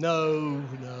disappointment. No.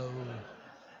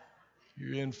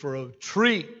 You're in for a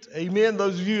treat. Amen.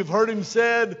 Those of you who have heard him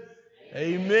said,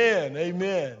 amen.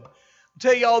 Amen. I'll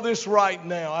tell you all this right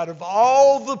now. Out of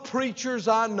all the preachers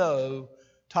I know,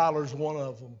 Tyler's one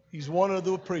of them. He's one of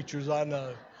the preachers I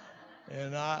know.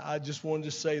 And I just wanted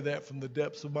to say that from the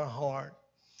depths of my heart.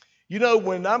 You know,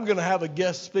 when I'm going to have a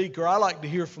guest speaker, I like to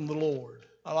hear from the Lord.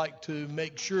 I like to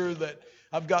make sure that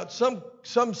I've got some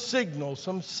signal,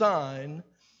 some sign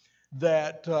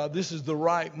that this is the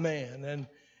right man.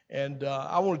 And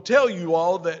I want to tell you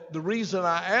all that the reason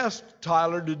I asked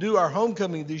Tyler to do our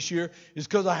homecoming this year is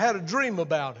because I had a dream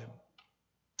about him.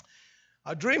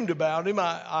 I dreamed about him.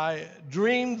 I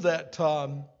dreamed that,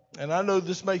 and I know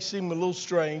this may seem a little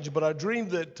strange, but I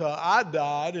dreamed that I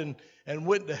died and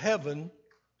went to heaven.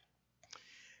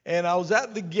 And I was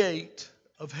at the gate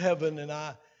of heaven, and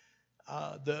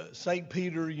the St.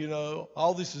 Peter, you know,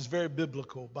 all this is very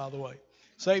biblical, by the way.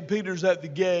 St. Peter's at the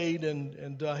gate,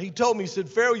 and he told me, he said,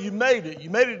 Pharaoh, you made it. You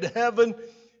made it to heaven.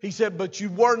 He said, but you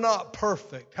were not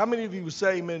perfect. How many of you would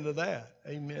say amen to that?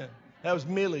 Amen. That was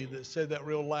Millie that said that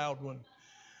real loud one.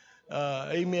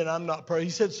 Amen, I'm not perfect.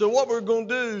 He said, so what we're going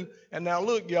to do, and now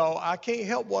look, y'all, I can't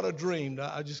help what I dreamed.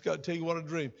 I just got to tell you what I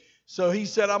dreamed. So he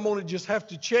said, I'm going to just have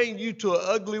to change you to an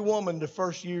ugly woman the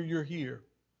first year you're here.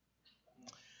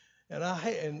 And I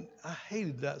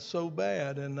hated that so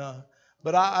bad,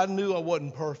 but I knew I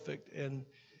wasn't perfect,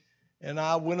 and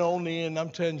I went on in. I'm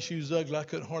telling you, she was ugly. I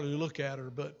couldn't hardly look at her,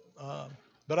 but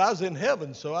I was in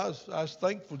heaven, so I was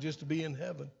thankful just to be in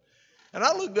heaven. And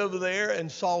I looked over there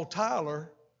and saw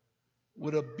Tyler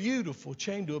with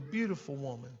chained to a beautiful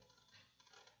woman.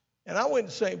 And I went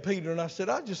to St. Peter and I said,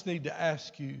 I just need to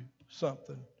ask you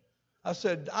something. I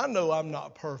said, I know I'm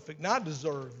not perfect, and I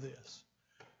deserve this.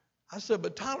 I said,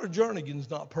 but Tyler Jernigan's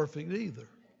not perfect either.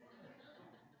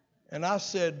 And I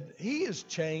said, he is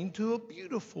chained to a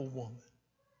beautiful woman.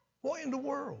 What in the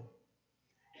world?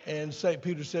 And St.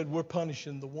 Peter said, we're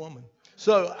punishing the woman.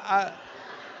 So I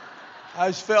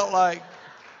just felt like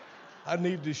I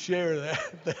needed to share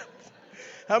that.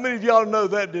 How many of y'all know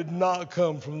that did not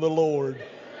come from the Lord?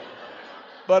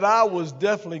 But I was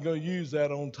definitely going to use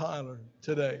that on Tyler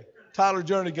today. Tyler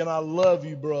Jernigan, I love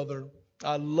you, brother.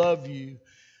 I love you.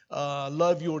 I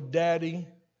love your daddy.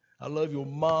 I love your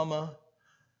mama.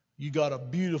 You got a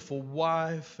beautiful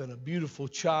wife and a beautiful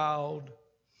child.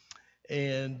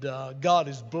 And God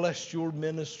has blessed your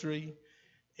ministry.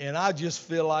 And I just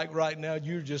feel like right now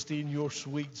you're just in your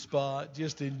sweet spot,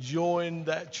 just enjoying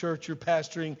that church you're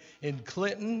pastoring in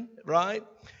Clinton, right?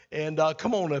 And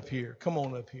come on up here. Come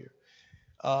on up here.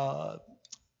 I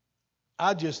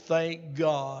just thank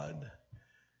God.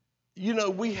 You know,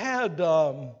 we had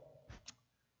Brother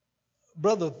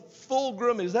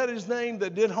Fulgram, is that his name,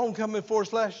 that did homecoming for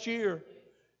us last year?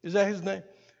 Is that his name?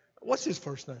 What's his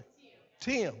first name?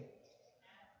 Tim.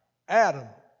 Adam.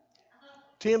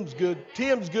 Tim's good.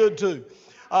 Tim's good too.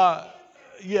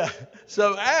 Yeah.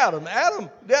 So Adam, yeah,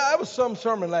 that was some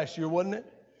sermon last year, wasn't it?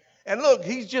 And look,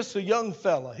 he's just a young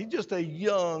fella. He's just a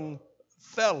young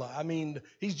fella. I mean,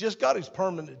 he's just got his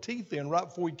permanent teeth in right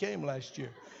before he came last year.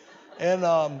 And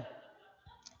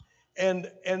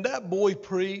that boy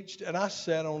preached, and I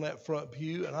sat on that front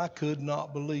pew, and I could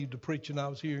not believe the preaching I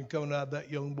was hearing coming out of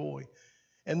that young boy.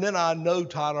 And then I know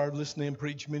Tyler, I've listened to him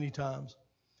preach many times.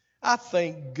 I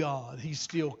thank God he's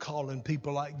still calling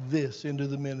people like this into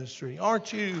the ministry.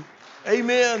 Aren't you?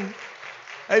 Amen.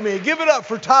 Amen. Give it up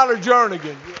for Tyler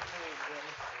Jernigan.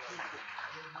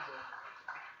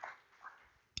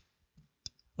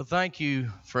 Well, thank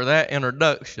you for that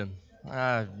introduction.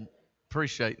 I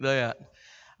appreciate that.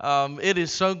 It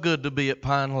is so good to be at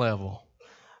Pine Level.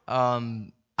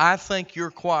 I think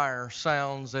your choir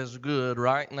sounds as good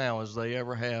right now as they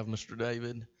ever have, Mr.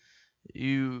 David.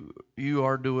 You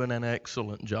are doing an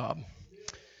excellent job.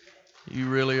 You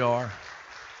really are.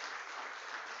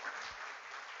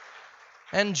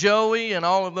 And Joey and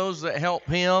all of those that help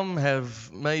him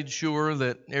have made sure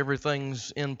that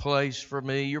everything's in place for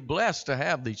me. You're blessed to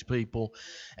have these people.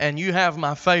 And you have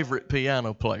my favorite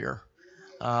piano player.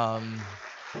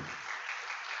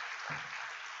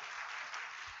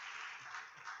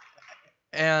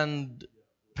 And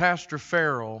Pastor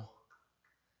Farrell.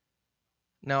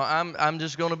 Now I'm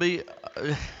just going to be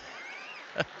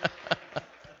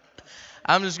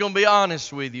I'm just going to be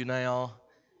honest with you now.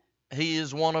 He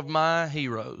is one of my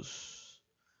heroes.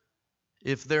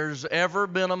 If there's ever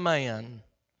been a man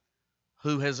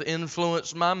who has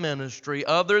influenced my ministry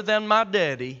other than my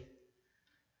daddy,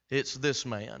 it's this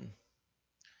man.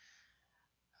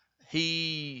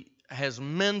 He has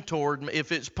mentored me.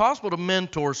 If it's possible to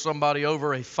mentor somebody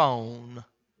over a phone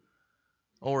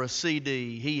or a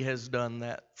CD, he has done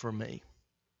that for me.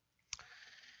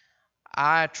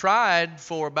 I tried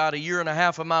for about 1.5 years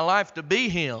of my life to be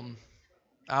him.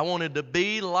 I wanted to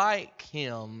be like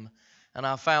him, and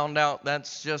I found out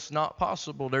that's just not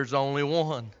possible. There's only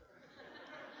one.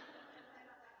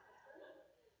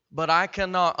 But I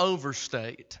cannot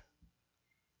overstate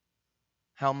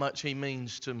how much he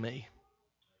means to me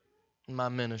in my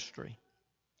ministry.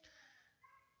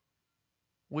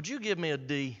 Would you give me a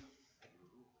D?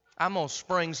 I'm going to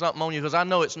spring something on you because I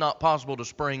know it's not possible to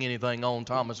spring anything on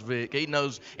Thomas Vick. He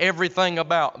knows everything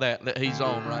about that he's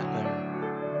on right there.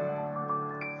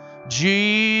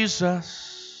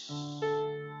 Jesus,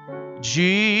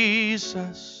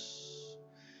 Jesus,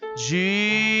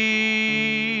 Jesus,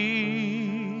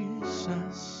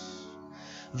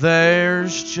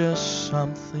 there's just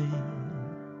something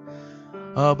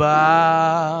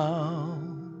about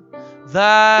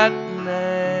that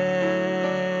name.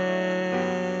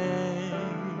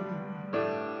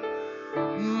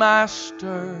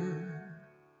 Master,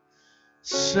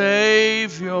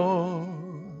 Savior,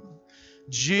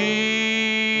 Jesus,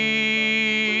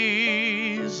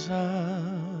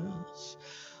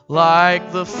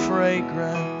 like the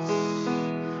fragrance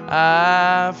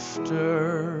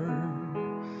after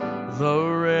the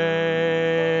rain.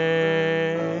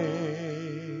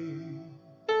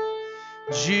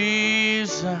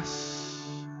 Jesus,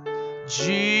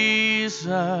 Jesus,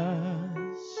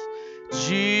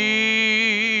 Jesus,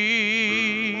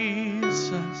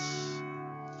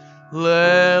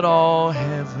 let all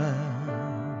heaven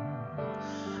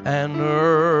and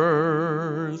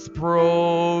earth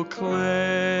proclaim.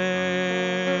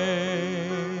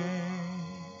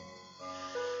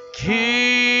 Kings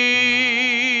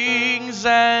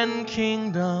and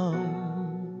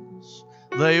kingdoms,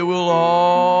 they will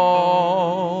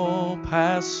all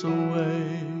pass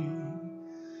away,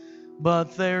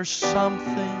 but there's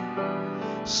something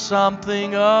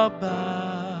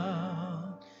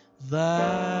about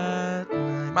that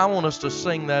name. I want us to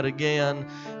sing that again.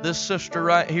 This sister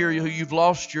right here, who you've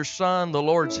lost your son, the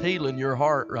Lord's healing your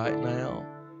heart right now.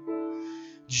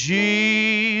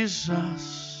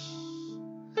 Jesus,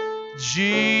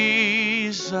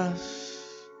 Jesus,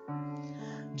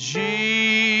 Jesus.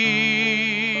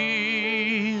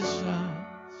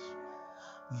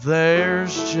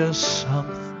 There's just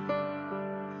something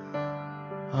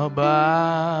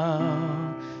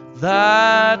about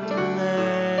that name.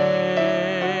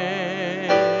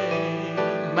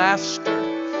 Master,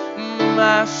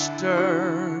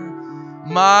 Master,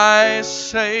 my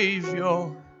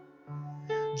Savior,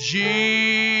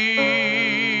 Jesus,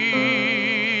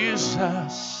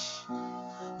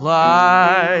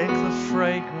 like the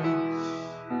fragrance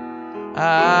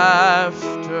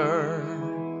after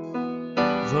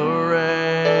the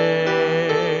rain.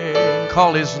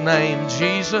 Call His name,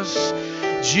 Jesus,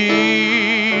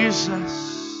 Jesus,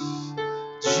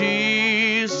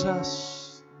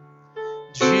 Jesus,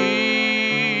 Jesus.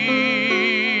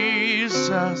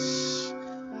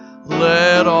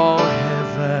 Let all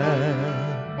heaven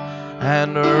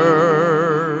and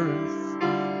earth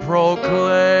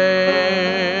proclaim.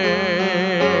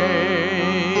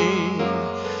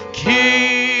 Kings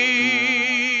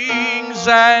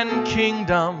and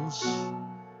kingdoms,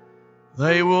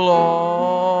 they will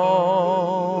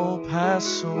all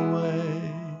pass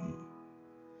away,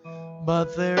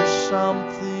 but there's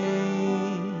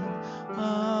something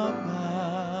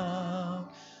about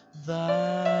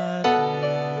that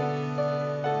name.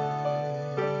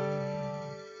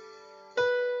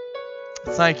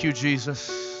 Thank you, Jesus.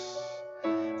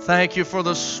 Thank you for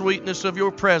the sweetness of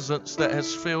your presence that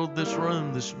has filled this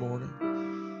room this morning.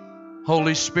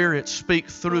 Holy Spirit, speak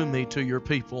through me to your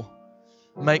people.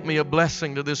 Make me a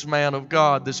blessing to this man of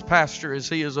God, this pastor, as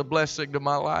he is a blessing to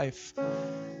my life.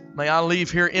 May I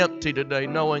leave here empty today,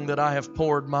 knowing that I have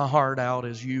poured my heart out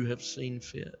as you have seen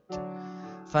fit.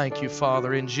 Thank you,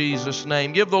 Father, in Jesus'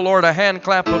 name. Give the Lord a hand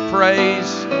clap of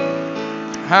praise.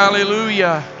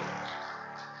 Hallelujah.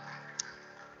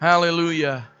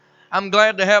 Hallelujah. I'm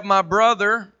glad to have my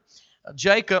brother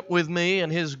Jacob with me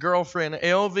and his girlfriend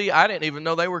Elvie. I didn't even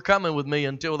know they were coming with me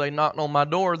until they knocked on my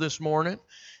door this morning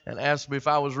and asked me if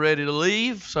I was ready to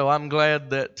leave. So I'm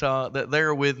glad that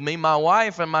they're with me. My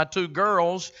wife and my two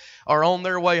girls are on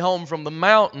their way home from the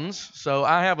mountains, so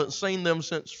I haven't seen them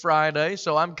since Friday.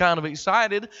 So I'm kind of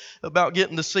excited about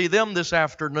getting to see them this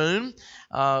afternoon.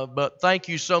 But thank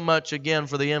you so much again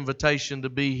for the invitation to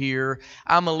be here.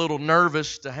 I'm a little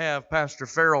nervous to have Pastor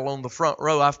Farrell on the front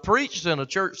row. I've preached in a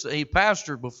church that he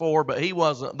pastored before, but he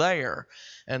wasn't there.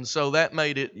 And so that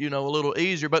made it, a little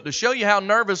easier. But to show you how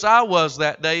nervous I was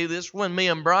that day, this when me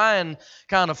and Brian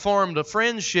kind of formed a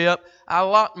friendship, I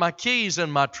locked my keys in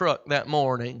my truck that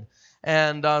morning.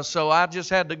 And so I just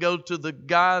had to go to the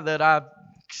guy that I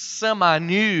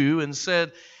semi-knew and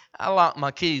said, I locked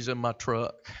my keys in my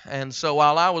truck. And so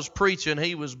while I was preaching,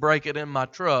 he was breaking in my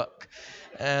truck.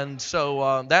 And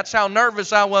so that's how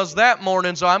nervous I was that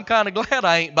morning. So I'm kind of glad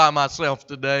I ain't by myself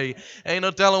today. Ain't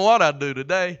no telling what I'd do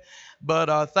today.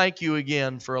 But thank you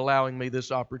again for allowing me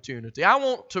this opportunity. I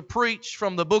want to preach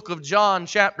from the book of John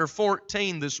chapter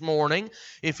 14 this morning.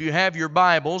 If you have your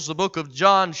Bibles, the book of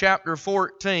John chapter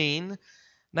 14.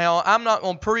 Now, I'm not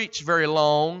going to preach very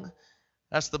long.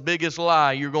 That's the biggest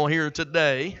lie you're going to hear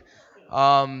today.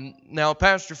 Now,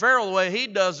 Pastor Farrell, the way he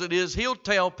does it is he'll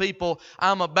tell people,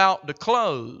 I'm about to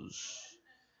close.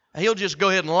 He'll just go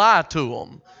ahead and lie to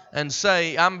them and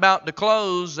say, I'm about to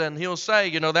close, and he'll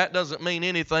say, that doesn't mean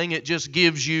anything. It just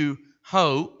gives you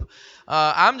hope.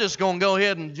 I'm just going to go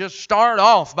ahead and just start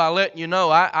off by letting you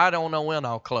know I don't know when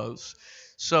I'll close.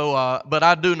 So, but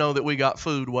I do know that we got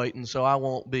food waiting, so I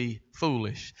won't be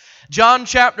foolish. John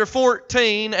chapter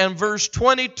 14 and verse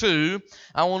 22.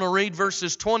 I want to read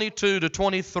verses 22 to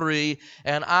 23,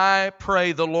 and I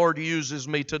pray the Lord uses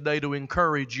me today to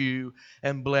encourage you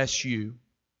and bless you.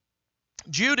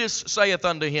 Judas saith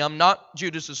unto him, not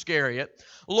Judas Iscariot,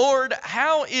 Lord,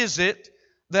 how is it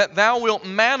that thou wilt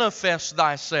manifest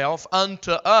thyself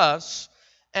unto us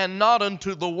and not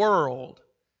unto the world?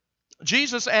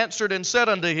 Jesus answered and said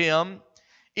unto him,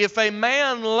 If a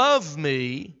man love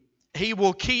me, he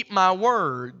will keep my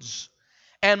words,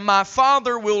 and my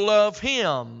Father will love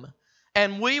him,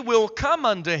 and we will come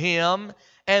unto him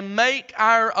and make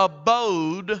our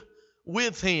abode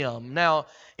with him. Now,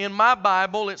 in my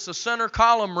Bible, it's a center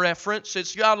column reference.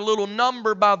 It's got a little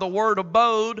number by the word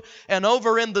abode, and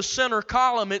over in the center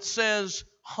column it says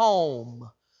home.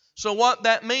 So what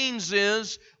that means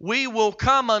is we will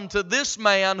come unto this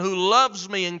man who loves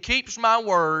me and keeps my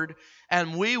word,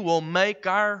 and we will make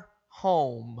our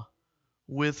home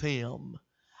with him.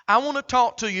 I want to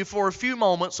talk to you for a few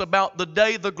moments about the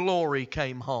day the glory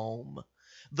came home.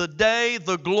 The day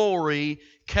the glory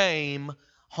came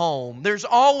home. There's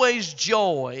always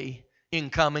joy in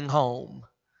coming home.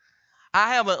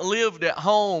 I haven't lived at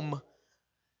home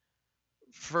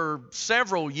for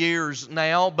several years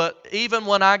now, but even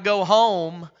when I go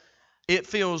home, it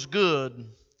feels good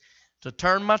to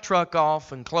turn my truck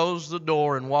off and close the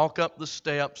door and walk up the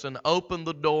steps and open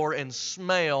the door and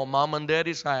smell Mom and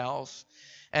Daddy's house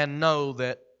and know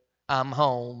that I'm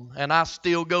home. And I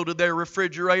still go to their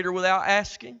refrigerator without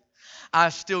asking. I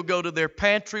still go to their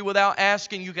pantry without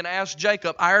asking. You can ask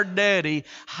Jacob. Our daddy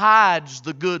hides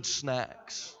the good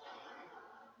snacks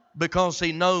because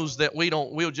he knows that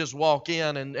we'll just walk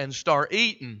in and start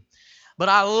eating. But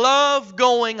I love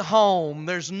going home.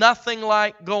 There's nothing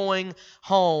like going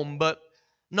home. But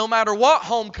no matter what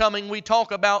homecoming we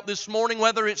talk about this morning,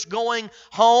 whether it's going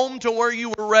home to where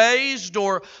you were raised,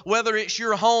 or whether it's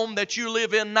your home that you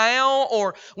live in now,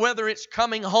 or whether it's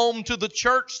coming home to the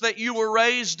church that you were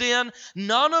raised in,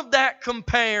 none of that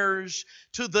compares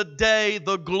to the day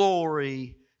the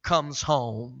glory comes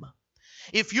home.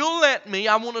 If you'll let me,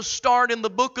 I want to start in the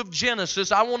book of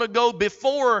Genesis. I want to go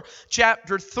before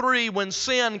chapter 3 when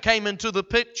sin came into the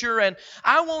picture. And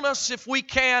I want us, if we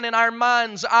can, in our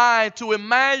mind's eye, to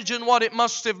imagine what it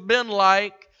must have been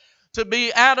like to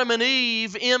be Adam and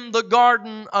Eve in the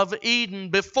Garden of Eden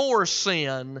before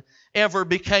sin ever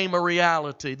became a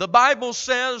reality. The Bible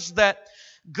says that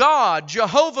God,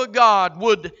 Jehovah God,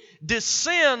 would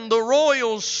descend the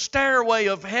royal stairway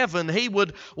of heaven. He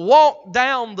would walk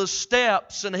down the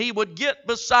steps and he would get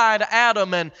beside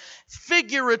Adam and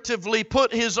figuratively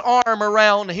put his arm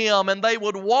around him, and they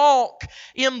would walk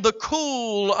in the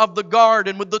cool of the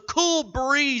garden with the cool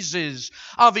breezes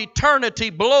of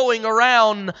eternity blowing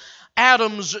around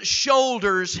Adam's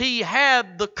shoulders. He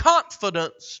had the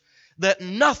confidence that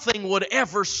nothing would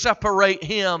ever separate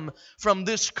him from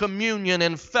this communion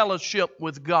and fellowship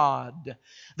with God.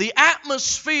 The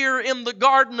atmosphere in the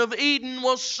Garden of Eden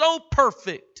was so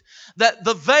perfect that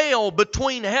the veil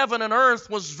between heaven and earth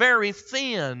was very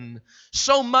thin,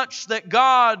 so much that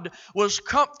God was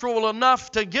comfortable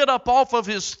enough to get up off of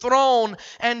His throne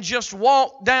and just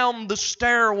walk down the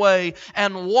stairway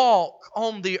and walk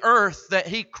on the earth that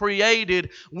He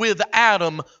created with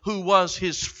Adam, who was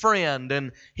His friend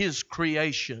and His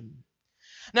creation.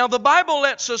 Now, the Bible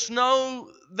lets us know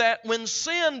that when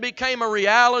sin became a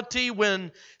reality,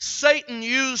 when Satan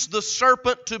used the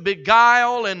serpent to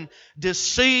beguile and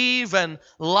deceive and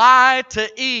lie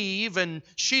to Eve, and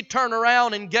she turned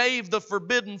around and gave the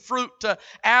forbidden fruit to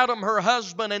Adam, her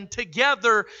husband, and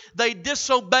together they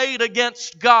disobeyed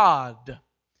against God.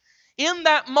 In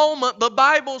that moment, the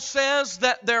Bible says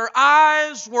that their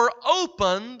eyes were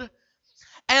opened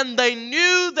and they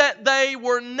knew that they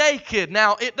were naked.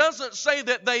 Now, it doesn't say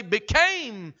that they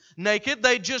became naked.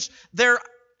 Their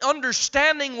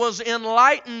understanding was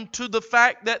enlightened to the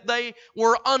fact that they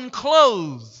were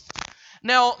unclothed.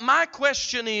 Now, my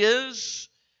question is,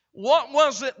 what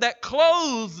was it that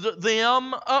clothed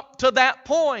them up to that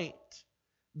point?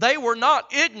 They were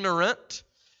not ignorant.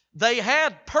 They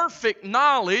had perfect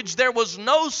knowledge. There was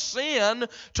no sin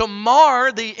to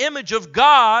mar the image of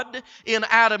God in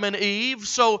Adam and Eve.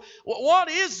 So what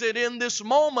is it in this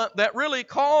moment that really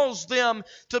caused them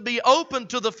to be open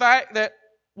to the fact that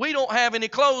we don't have any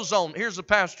clothes on? Here's a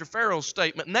Pastor Farrell's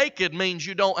statement. Naked means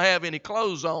you don't have any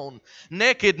clothes on.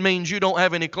 Naked means you don't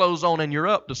have any clothes on and you're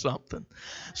up to something.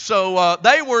 So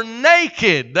they were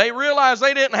naked. They realized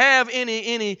they didn't have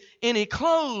any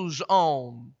clothes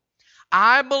on.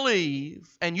 I believe,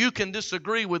 and you can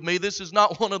disagree with me, this is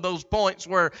not one of those points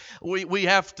where we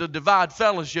have to divide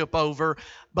fellowship over,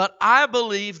 but I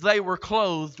believe they were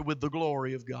clothed with the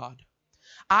glory of God.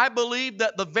 I believe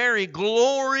that the very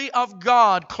glory of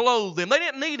God clothed them. They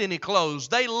didn't need any clothes.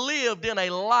 They lived in a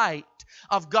light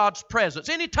of God's presence.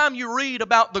 Anytime you read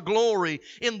about the glory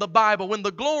in the Bible, when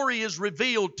the glory is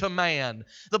revealed to man,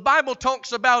 the Bible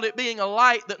talks about it being a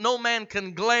light that no man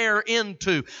can glare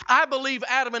into. I believe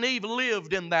Adam and Eve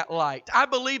lived in that light. I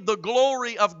believe the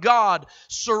glory of God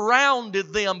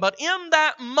surrounded them. But in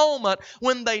that moment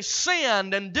when they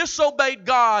sinned and disobeyed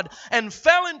God and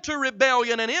fell into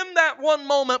rebellion, and in that one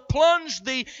moment plunged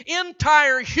the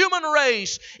entire human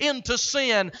race into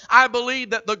sin, I believe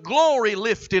that the glory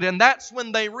lifted, and that's when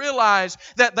they realized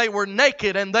that they were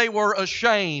naked and they were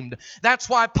ashamed. That's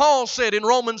why Paul said in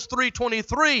Romans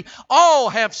 3:23, all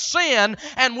have sinned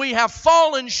and we have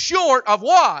fallen short of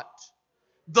what?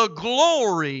 the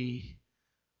glory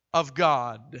of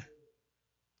God.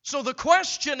 So the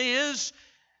question is,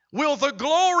 will the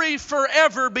glory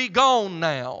forever be gone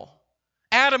now?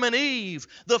 Adam and Eve,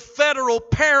 the federal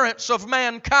parents of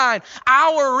mankind,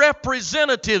 our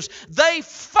representatives, they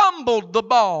fumbled the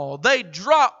ball. They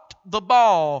dropped the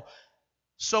ball.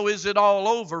 So is it all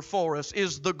over for us?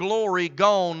 Is the glory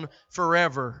gone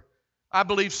forever? I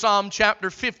believe Psalm chapter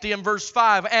 50 and verse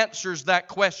 5 answers that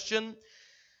question.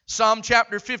 Psalm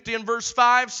chapter 50 and verse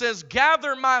 5 says,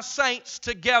 "Gather my saints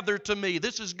together to me."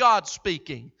 This is God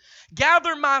speaking.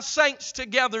 "Gather my saints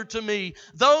together to me,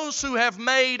 those who have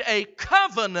made a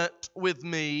covenant with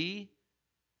me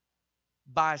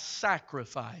by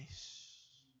sacrifice."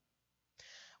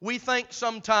 We think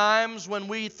sometimes when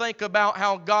we think about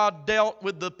how God dealt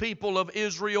with the people of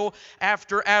Israel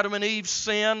after Adam and Eve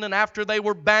sinned and after they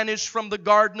were banished from the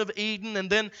Garden of Eden, and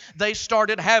then they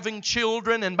started having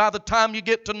children, and by the time you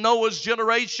get to Noah's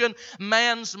generation,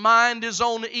 man's mind is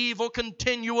on evil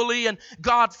continually, and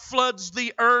God floods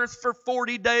the earth for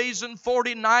 40 days and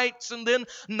 40 nights, and then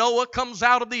Noah comes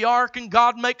out of the ark and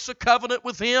God makes a covenant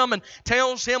with him and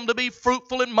tells him to be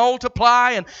fruitful and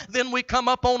multiply, and then we come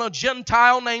up on a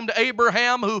Gentile named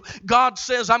Abraham, who God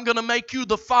says, "I'm going to make you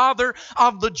the father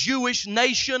of the Jewish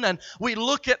nation." And we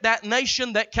look at that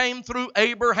nation that came through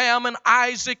Abraham and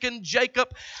Isaac and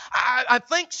Jacob. I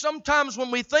think sometimes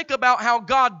when we think about how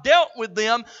God dealt with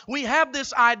them, we have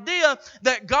this idea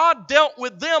that God dealt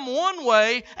with them one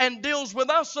way and deals with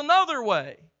us another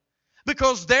way.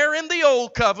 Because they're in the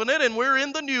old covenant and we're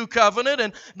in the new covenant.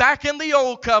 And back in the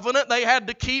old covenant, they had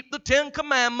to keep the 10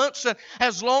 commandments. And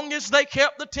as long as they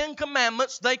kept the 10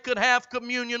 commandments, they could have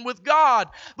communion with God.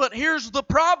 But here's the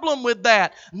problem with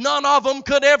that. None of them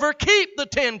could ever keep the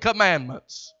 10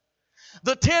 commandments.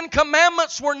 The 10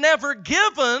 commandments were never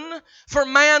given for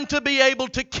man to be able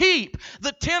to keep.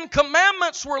 The 10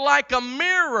 commandments were like a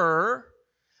mirror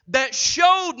that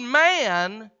showed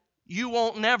man, you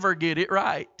won't never get it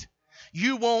right.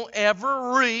 You won't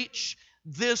ever reach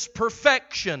this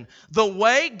perfection. The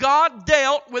way God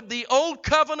dealt with the old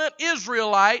covenant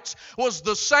Israelites was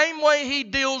the same way He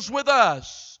deals with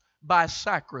us, by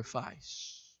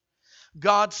sacrifice.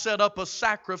 God set up a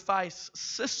sacrifice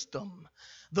system.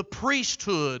 The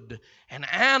priesthood and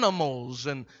animals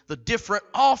and the different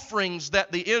offerings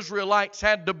that the Israelites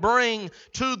had to bring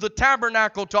to the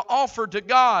tabernacle to offer to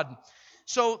God.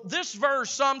 So this verse,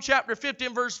 Psalm chapter 50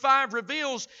 and verse 5,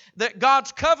 reveals that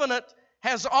God's covenant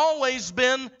has always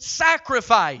been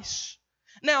sacrifice.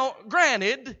 Now,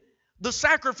 granted, the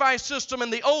sacrifice system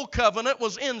in the old covenant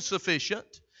was insufficient.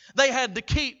 They had to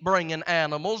keep bringing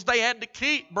animals. They had to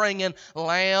keep bringing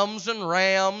lambs and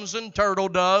rams and turtle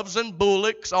doves and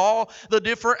bullocks, all the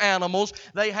different animals.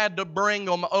 They had to bring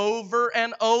them over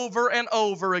and over and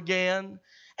over again.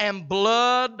 And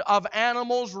blood of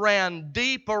animals ran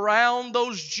deep around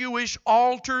those Jewish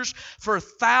altars for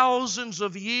thousands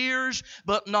of years,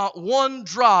 but not one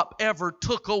drop ever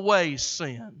took away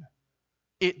sin.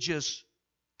 It just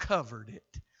covered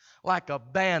it like a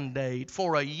Band-Aid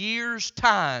for a year's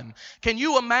time. Can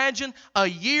you imagine? A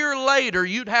year later,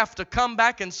 you'd have to come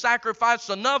back and sacrifice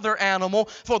another animal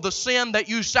for the sin that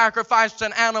you sacrificed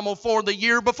an animal for the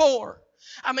year before.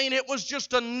 I mean, it was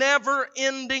just a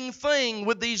never-ending thing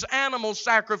with these animal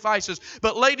sacrifices.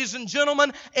 But ladies and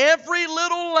gentlemen, every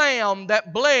little lamb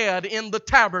that bled in the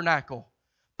tabernacle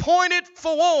pointed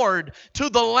forward to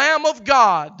the Lamb of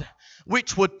God,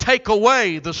 which would take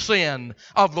away the sin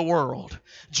of the world.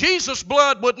 Jesus'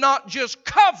 blood would not just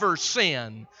cover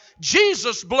sin.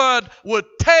 Jesus' blood would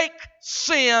take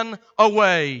sin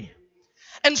away.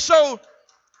 And so,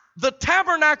 the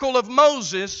tabernacle of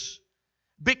Moses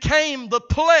became the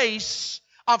place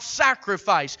of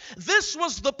sacrifice. This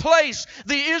was the place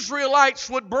the Israelites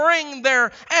would bring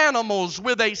their animals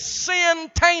with a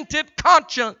sin-tainted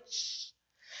conscience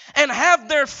and have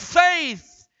their faith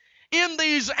in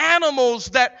these animals,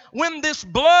 that when this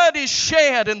blood is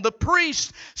shed and the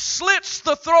priest slits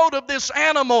the throat of this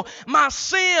animal, my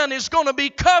sin is going to be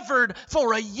covered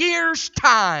for a year's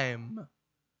time.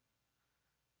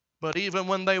 But even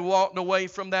when they walked away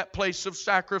from that place of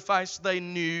sacrifice, they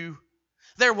knew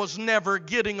there was never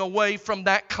getting away from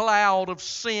that cloud of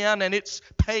sin and its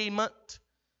payment.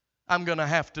 I'm going to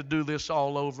have to do this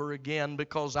all over again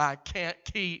because I can't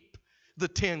keep the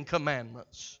 10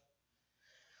 Commandments.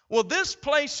 Well, this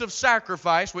place of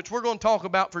sacrifice, which we're going to talk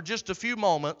about for just a few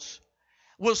moments,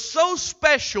 was so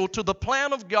special to the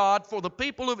plan of God for the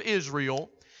people of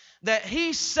Israel that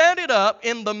He set it up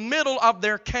in the middle of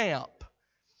their camp.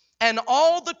 and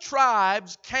all the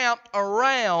tribes camped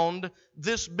around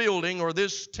this building or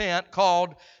this tent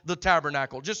called the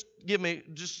tabernacle. Just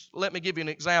let me give you an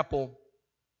example.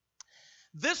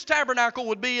 This tabernacle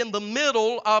would be in the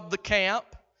middle of the camp.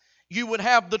 You would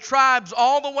have the tribes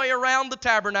all the way around the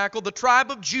tabernacle. The tribe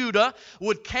of Judah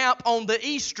would camp on the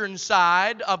eastern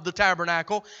side of the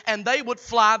tabernacle, and they would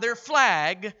fly their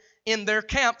flag in their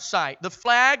campsite. The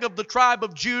flag of the tribe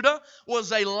of Judah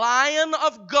was a lion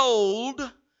of gold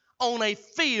on a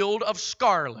field of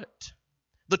scarlet.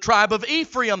 The tribe of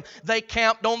Ephraim, they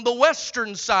camped on the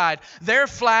western side. Their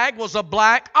flag was a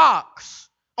black ox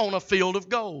on a field of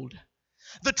gold.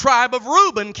 The tribe of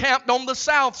Reuben camped on the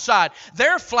south side.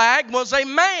 Their flag was a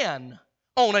man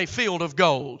on a field of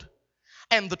gold.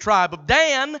 And the tribe of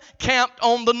Dan camped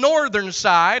on the northern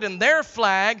side, and their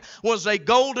flag was a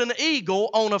golden eagle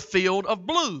on a field of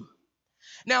blue.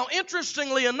 Now,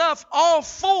 interestingly enough, all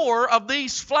four of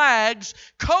these flags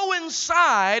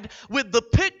coincide with the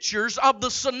pictures of the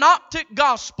synoptic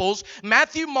Gospels,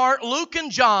 Matthew, Mark, Luke,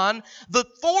 and John, the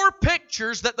four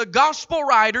pictures that the Gospel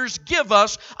writers give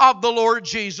us of the Lord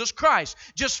Jesus Christ.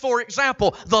 Just for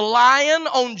example, the lion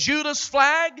on Judah's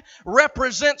flag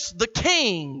represents the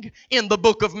king in the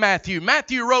book of Matthew.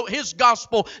 Matthew wrote his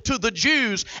Gospel to the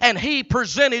Jews, and he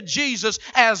presented Jesus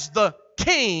as the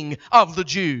King of the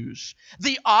Jews.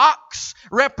 The ox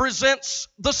represents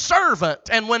the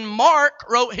servant. And when Mark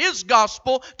wrote his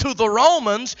gospel to the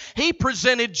Romans, he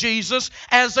presented Jesus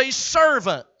as a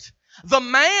servant. The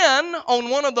man on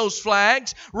one of those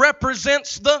flags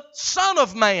represents the Son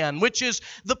of Man, which is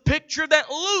the picture that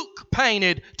Luke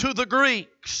painted to the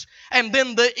Greeks. And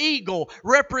then the eagle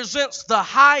represents the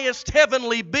highest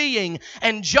heavenly being.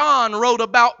 And John wrote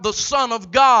about the Son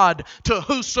of God to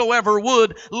whosoever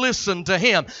would listen to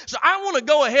Him. So I want to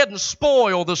go ahead and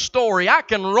spoil the story. I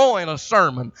can ruin a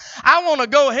sermon. I want to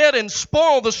go ahead and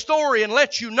spoil the story and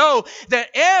let you know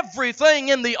that everything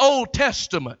in the Old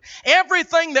Testament,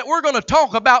 everything that we're going to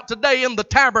talk about today in the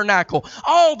tabernacle,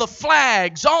 all the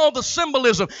flags, all the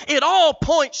symbolism, it all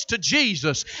points to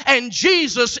Jesus. And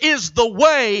Jesus is the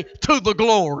way to the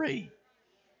glory.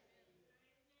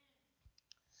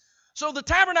 So the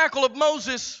tabernacle of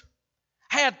Moses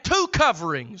had two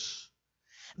coverings.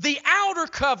 The outer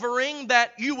covering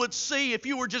that you would see if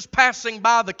you were just passing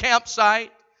by the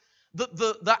campsite,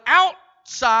 the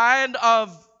outside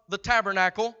of the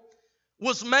tabernacle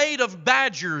was made of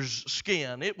badger's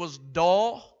skin. It was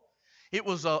dull. It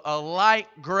was a light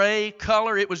gray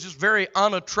color. It was just very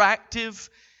unattractive.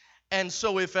 And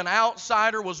so if an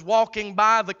outsider was walking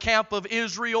by the camp of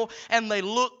Israel and they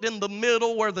looked in the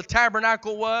middle where the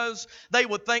tabernacle was, they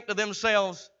would think to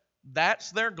themselves,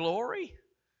 that's their glory?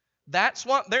 That's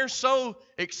what they're so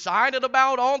excited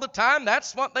about all the time?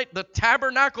 That's what the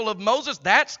tabernacle of Moses,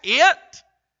 that's it?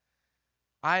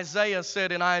 Isaiah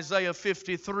said in Isaiah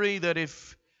 53 that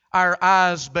if our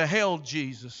eyes beheld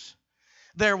Jesus,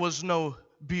 there was no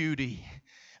beauty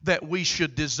that we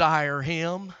should desire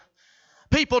Him.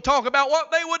 People talk about what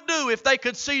they would do if they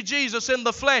could see Jesus in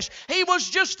the flesh. He was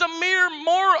just a mere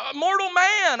mortal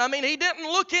man. I mean, He didn't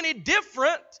look any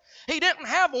different. He didn't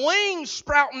have wings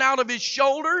sprouting out of His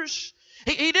shoulders.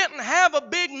 He didn't have a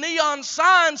big neon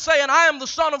sign saying, I am the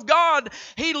Son of God.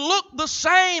 He looked the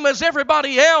same as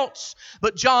everybody else.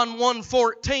 But John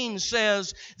 1:14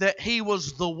 says that He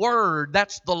was the Word.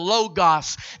 That's the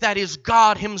Logos. That is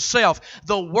God Himself.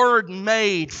 The Word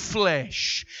made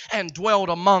flesh and dwelt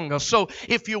among us. So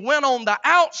if you went on the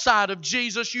outside of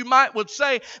Jesus, you would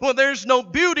say, well, there's no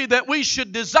beauty that we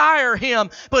should desire Him.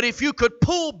 But if you could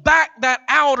pull back that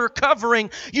outer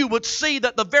covering, you would see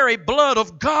that the very blood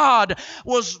of God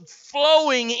was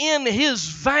flowing in His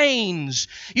veins.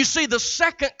 You see, the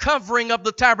second covering of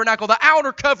the tabernacle, the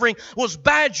outer covering was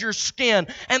badger skin.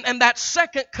 And that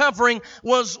second covering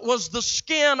was the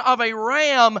skin of a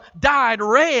ram dyed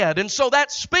red. And so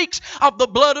that speaks of the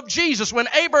blood of Jesus. When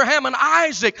Abraham and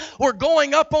Isaac were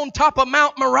going up on top of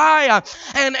Mount Moriah,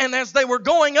 and as they were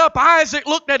going up, Isaac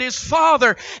looked at his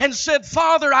father and said,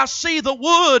 Father, I see the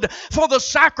wood for the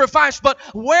sacrifice, but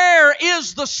where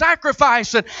is the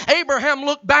sacrifice? And Abraham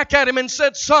looked back at him and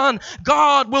said, Son,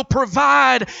 God will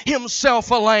provide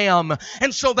Himself a lamb.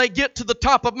 And so they get to the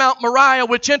top of Mount Moriah,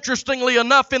 which interestingly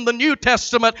enough in the New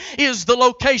Testament is the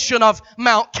location of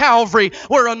Mount Calvary,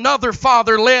 where another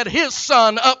father led his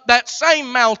son up that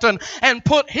same mountain and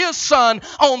put his son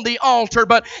on the altar.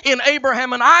 But in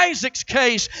Abraham and Isaac's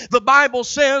case, the Bible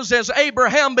says as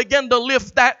Abraham began to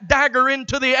lift that dagger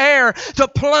into the air to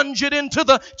plunge it into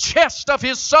the chest of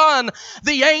his son,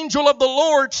 the angel of the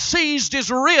Lord seized seized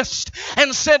his wrist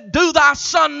and said, "Do thy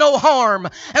son no harm."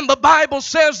 And the Bible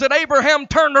says that Abraham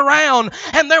turned around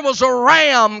and there was a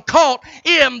ram caught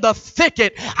in the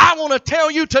thicket. I want to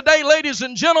tell you today, ladies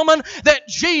and gentlemen, that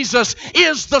Jesus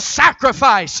is the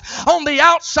sacrifice. On the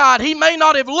outside, he may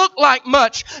not have looked like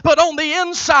much, but on the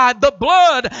inside, the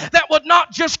blood that would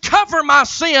not just cover my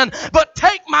sin, but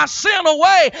take my sin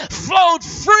away, flowed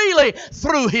freely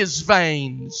through his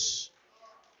veins.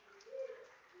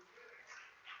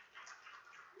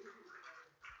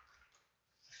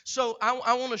 So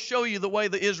I want to show you the way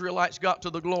the Israelites got to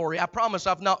the glory. I promise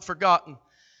I've not forgotten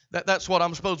that that's what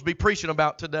I'm supposed to be preaching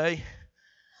about today.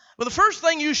 But the first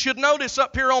thing you should notice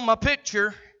up here on my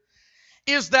picture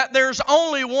is that there's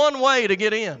only one way to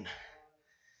get in.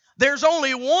 There's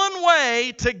only one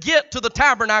way to get to the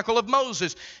tabernacle of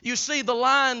Moses. You see the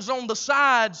lines on the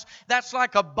sides, that's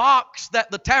like a box that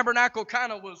the tabernacle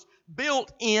kind of was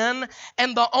built in,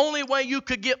 and the only way you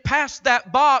could get past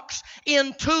that box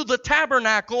into the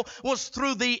tabernacle was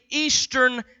through the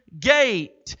eastern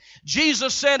gate.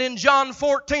 Jesus said in John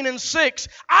 14:6,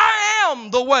 "I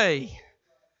am the way,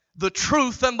 the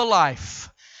truth, and the life.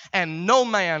 And no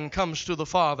man comes to the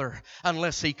Father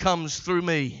unless he comes through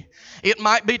me." It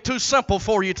might be too simple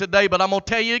for you today, but I'm going to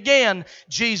tell you again,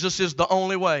 Jesus is the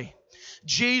only way.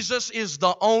 Jesus is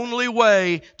the only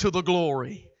way to the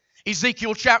glory.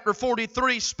 Ezekiel chapter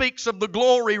 43 speaks of the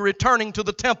glory returning to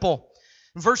the temple.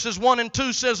 Verses 1 and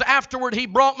 2 says, "Afterward he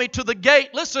brought me to the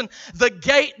gate," listen, "the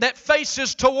gate that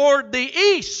faces toward the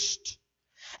east.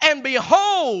 And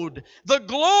behold, the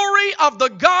glory of the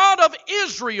God of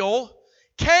Israel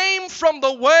came from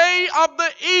the way of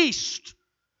the east."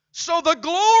 So the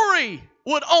glory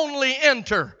would only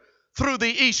enter through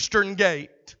the eastern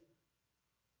gate.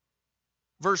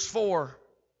 Verse 4,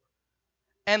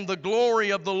 "And the glory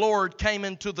of the Lord came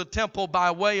into the temple by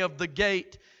way of the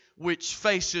gate which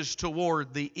faces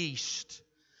toward the east."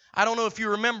 I don't know if you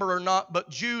remember or not, but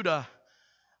Judah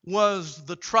was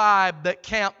the tribe that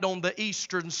camped on the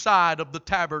eastern side of the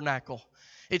tabernacle.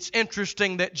 It's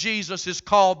interesting that Jesus is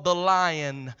called the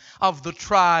Lion of the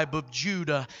tribe of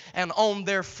Judah. And on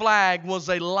their flag was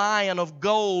a lion of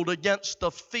gold against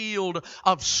a field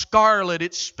of scarlet.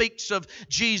 It speaks of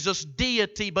Jesus'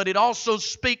 deity, but it also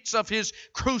speaks of His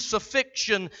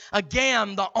crucifixion.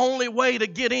 Again, the only way to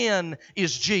get in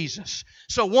is Jesus.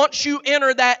 So once you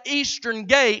enter that eastern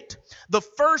gate, the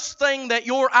first thing that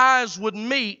your eyes would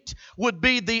meet would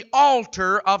be the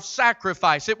altar of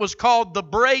sacrifice. It was called the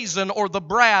brazen or the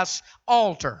brass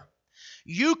altar.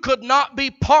 You could not be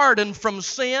pardoned from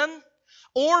sin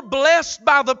or blessed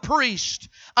by the priest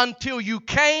until you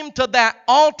came to that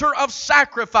altar of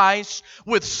sacrifice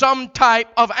with some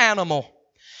type of animal.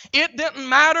 It didn't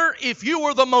matter if you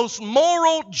were the most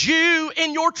moral Jew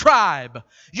in your tribe,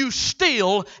 you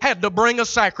still had to bring a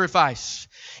sacrifice.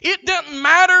 It didn't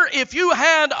matter if you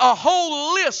had a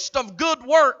whole list of good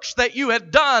works that you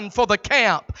had done for the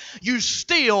camp. You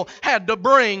still had to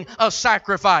bring a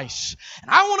sacrifice. And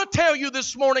I want to tell you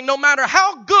this morning, no matter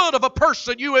how good of a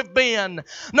person you have been,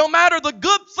 no matter the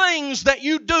good things that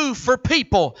you do for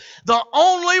people, the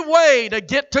only way to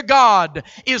get to God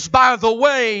is by the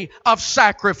way of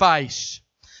sacrifice.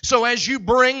 So as you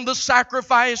bring the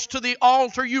sacrifice to the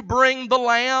altar, you bring the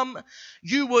lamb,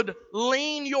 you would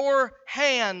lean your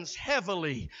hands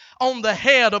heavily on the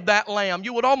head of that lamb.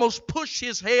 You would almost push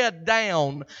his head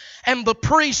down, and the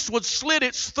priest would slit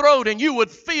its throat, and you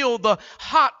would feel the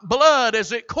hot blood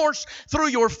as it coursed through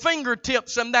your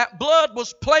fingertips, and that blood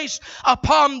was placed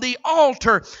upon the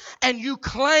altar, and you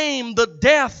claim the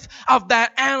death of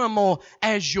that animal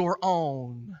as your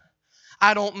own.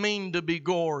 I don't mean to be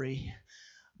gory,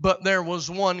 but there was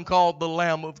one called the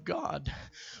Lamb of God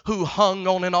who hung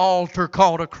on an altar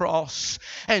called a cross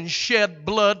and shed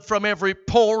blood from every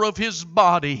pore of His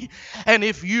body. And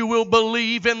if you will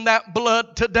believe in that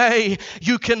blood today,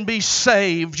 you can be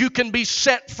saved. You can be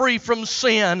set free from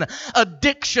sin.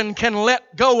 Addiction can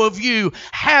let go of you.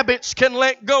 Habits can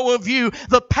let go of you.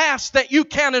 The past that you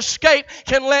can't escape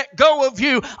can let go of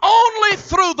you. Only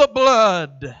through the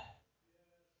blood.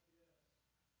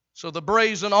 So the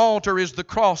brazen altar is the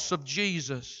cross of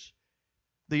Jesus.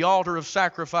 The altar of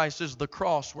sacrifice is the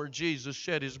cross where Jesus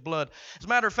shed His blood. As a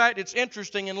matter of fact, it's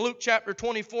interesting in Luke chapter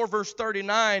 24, verse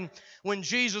 39, when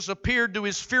Jesus appeared to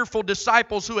His fearful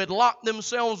disciples who had locked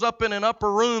themselves up in an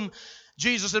upper room.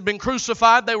 Jesus had been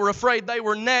crucified. They were afraid they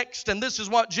were next. And this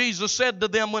is what Jesus said to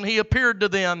them when He appeared to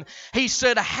them. He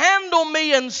said, "Handle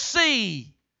me and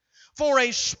see, for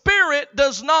a spirit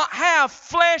does not have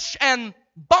flesh and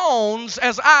bones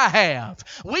as I have."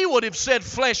 We would have said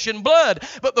flesh and blood,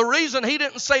 but the reason He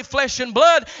didn't say flesh and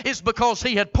blood is because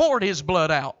He had poured His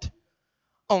blood out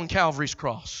on Calvary's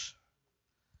cross.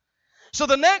 So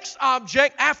the next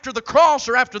object after the cross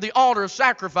or after the altar of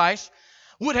sacrifice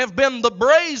would have been the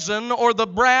brazen or the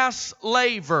brass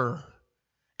laver.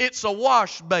 It's a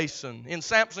wash basin. In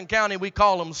Sampson County, we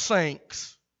call them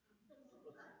sinks.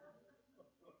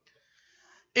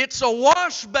 It's a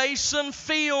wash basin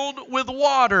filled with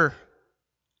water.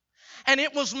 And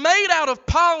it was made out of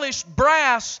polished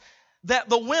brass that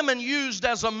the women used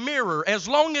as a mirror. As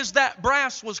long as that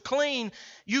brass was clean,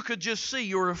 you could just see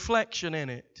your reflection in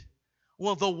it.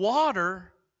 Well, the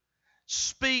water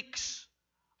speaks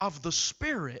of the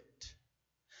Spirit.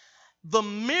 The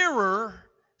mirror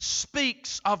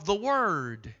speaks of the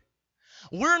Word.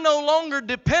 We're no longer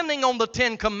depending on the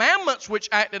Ten Commandments, which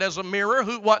acted as a mirror.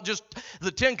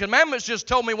 The Ten Commandments just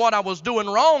told me what I was doing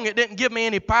wrong. It didn't give me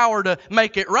any power to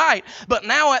make it right. But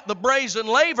now at the brazen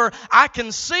laver, I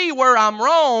can see where I'm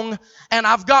wrong, and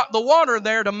I've got the water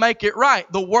there to make it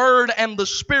right. The Word and the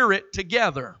Spirit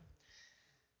together.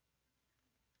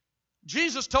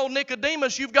 Jesus told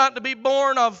Nicodemus, you've got to be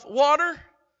born of water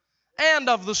and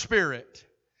of the Spirit.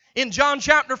 In John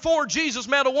chapter 4, Jesus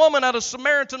met a woman at a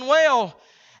Samaritan well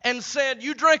and said,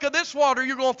 you drink of this water,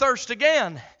 you're going to thirst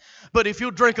again. But if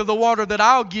you drink of the water that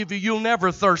I'll give you, you'll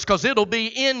never thirst, because it'll be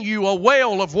in you a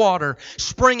well of water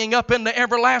springing up into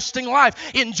everlasting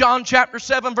life. In John chapter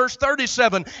 7, verse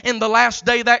 37, in the last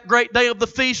day, that great day of the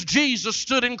feast, Jesus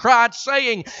stood and cried,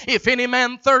 saying, if any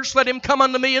man thirst, let him come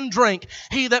unto me and drink.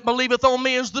 He that believeth on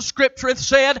me, as the Scripture hath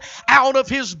said, out of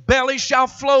his belly shall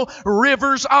flow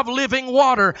rivers of living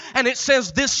water. And it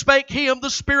says, this spake he of the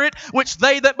Spirit, which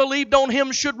they that believed on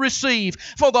him should receive.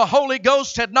 For the Holy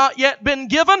Ghost had not yet been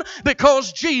given,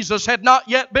 because Jesus had not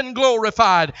yet been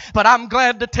glorified. But I'm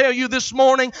glad to tell you this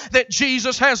morning that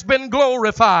Jesus has been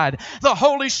glorified. The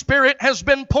Holy Spirit has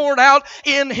been poured out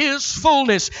in His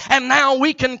fullness. And now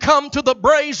we can come to the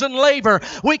brazen laver.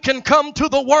 We can come to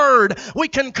the Word. We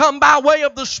can come by way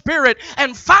of the Spirit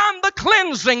and find the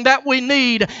cleansing that we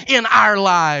need in our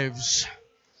lives.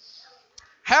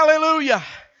 Hallelujah.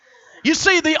 You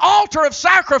see, the altar of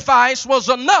sacrifice was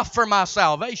enough for my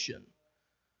salvation.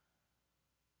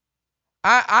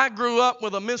 I grew up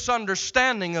with a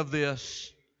misunderstanding of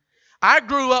this. I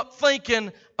grew up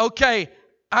thinking, okay,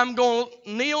 I'm going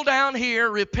to kneel down here,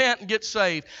 repent, and get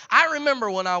saved. I remember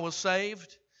when I was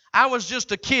saved, I was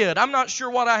just a kid. I'm not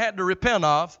sure what I had to repent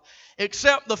of,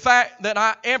 except the fact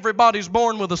that everybody's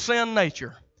born with a sin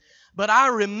nature. But I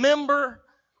remember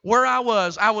where I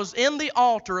was. I was in the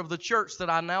altar of the church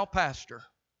that I now pastor.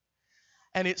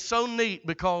 And it's so neat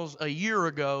because a year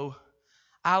ago,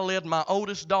 I led my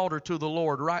oldest daughter to the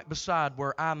Lord right beside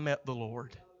where I met the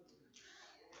Lord.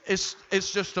 It's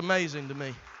just amazing to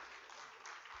me.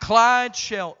 Clyde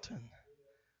Shelton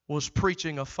was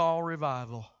preaching a fall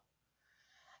revival.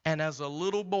 And as a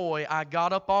little boy, I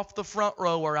got up off the front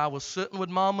row where I was sitting with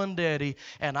Mom and Daddy,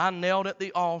 and I knelt at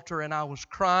the altar, and I was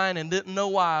crying and didn't know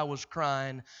why I was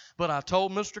crying. But I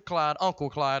told Mr. Clyde,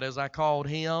 Uncle Clyde as I called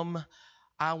him,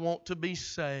 I want to be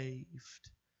saved.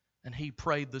 And he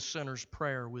prayed the sinner's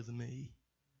prayer with me.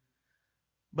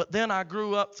 But then I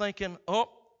grew up thinking,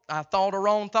 I thought a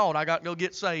wrong thought. I got to go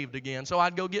get saved again. So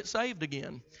I'd go get saved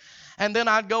again. And then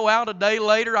I'd go out a day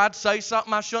later, I'd say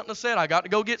something I shouldn't have said. I got to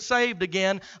go get saved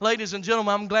again. Ladies and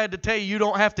gentlemen, I'm glad to tell you, you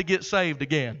don't have to get saved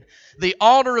again. The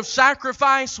altar of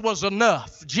sacrifice was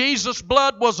enough. Jesus'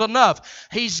 blood was enough.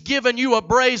 He's given you a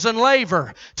brazen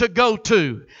laver to go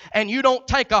to. And you don't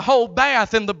take a whole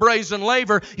bath in the brazen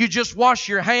laver. You just wash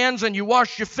your hands and you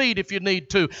wash your feet if you need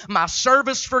to. My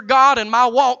service for God and my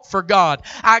walk for God.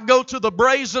 I go to the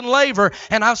brazen laver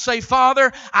and I say,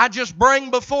 Father, I just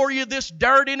bring before you this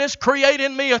dirtiness. Create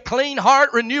in me a clean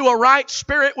heart. Renew a right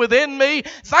spirit within me.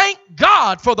 Thank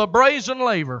God for the brazen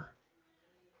laver.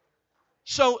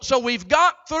 So we've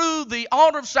got through the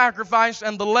altar of sacrifice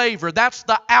and the laver. That's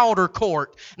the outer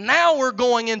court. Now we're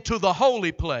going into the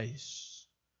holy place.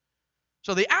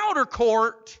 So the outer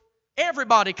court,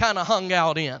 everybody kind of hung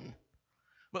out in.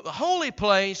 But the holy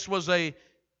place was a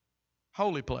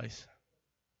holy place.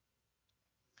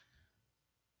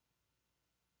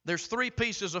 There's 3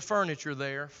 pieces of furniture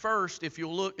there. First, if you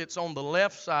look, it's on the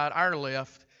left side, our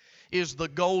left, is the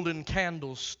golden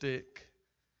candlestick.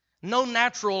 No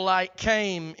natural light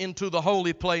came into the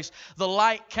holy place. The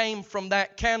light came from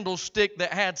that candlestick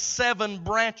that had 7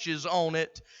 branches on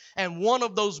it. And one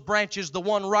of those branches, the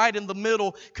one right in the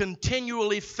middle,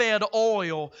 continually fed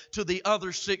oil to the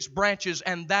other 6 branches,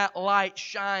 and that light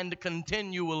shined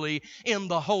continually in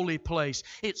the holy place.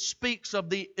 It speaks of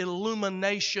the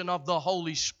illumination of the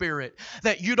Holy Spirit,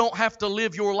 that you don't have to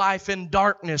live your life in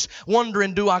darkness,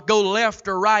 wondering, do I go left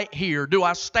or right here? Do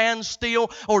I stand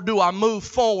still or do I move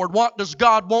forward? Lord, what does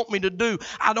God want me to do?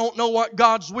 I don't know what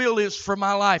God's will is for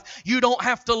my life. You don't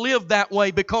have to live that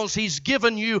way because He's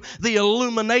given you the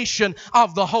illumination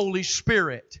of the Holy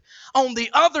Spirit. On the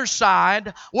other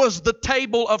side was the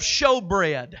table of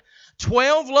showbread.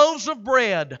 12 loaves of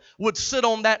bread would sit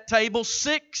on that table,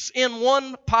 6 in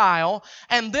one pile,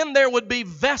 and then there would be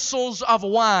vessels of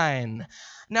wine.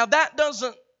 Now that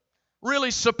doesn't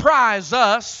really surprise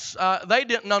us. They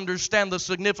didn't understand the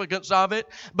significance of it,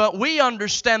 but we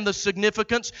understand the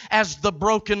significance as the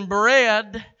broken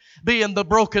bread being the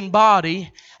broken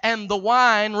body and the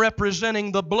wine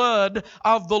representing the blood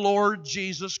of the Lord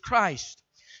Jesus Christ.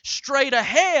 Straight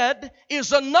ahead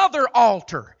is another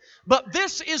altar. But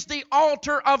this is the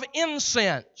altar of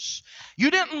incense.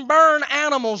 You didn't burn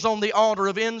animals on the altar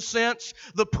of incense.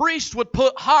 The priest would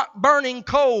put hot burning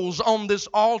coals on this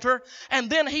altar, and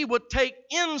then he would take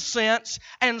incense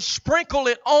and sprinkle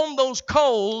it on those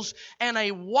coals, and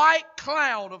a white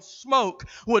cloud of smoke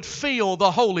would fill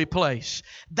the holy place.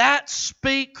 That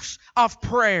speaks of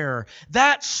prayer.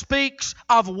 That speaks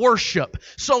of worship.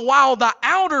 So while the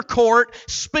outer court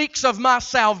speaks of my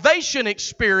salvation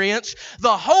experience,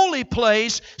 the holy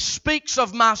place speaks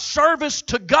of my service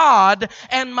to God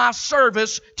and my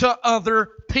service to other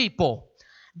people.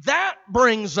 That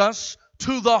brings us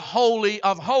to the Holy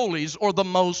of Holies, or the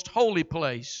most holy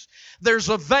place. There's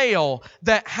a veil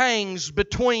that hangs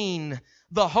between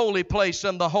the holy place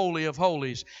and the Holy of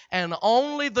Holies, and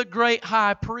only the great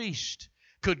high priest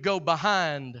could go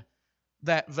behind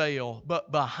that veil.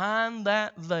 But behind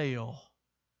that veil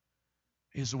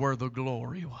is where the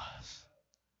glory was.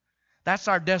 That's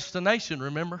our destination,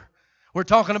 remember? We're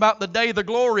talking about the day the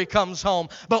glory comes home.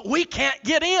 But we can't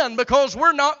get in because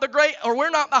we're not the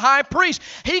high priest.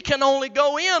 He can only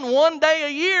go in one day a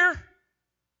year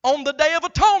on the Day of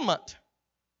Atonement.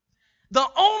 The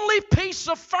only piece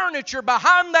of furniture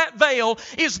behind that veil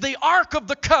is the Ark of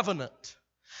the Covenant.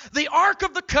 The Ark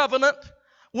of the Covenant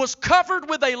was covered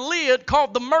with a lid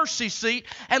called the mercy seat,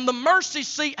 and the mercy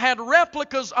seat had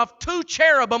replicas of 2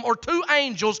 cherubim or 2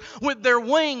 angels with their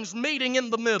wings meeting in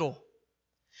the middle.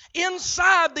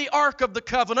 Inside the Ark of the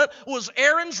Covenant was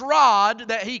Aaron's rod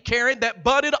that he carried that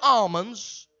budded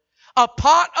almonds, a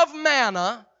pot of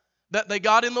manna that they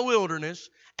got in the wilderness,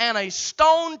 and a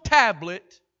stone tablet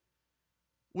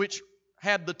which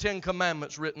had the 10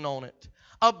 Commandments written on it.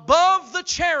 Above the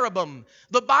cherubim,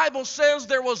 the Bible says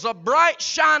there was a bright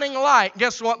shining light.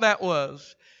 Guess what that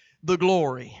was? The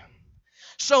glory.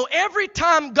 So every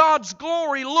time God's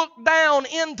glory looked down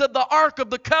into the Ark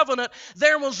of the Covenant,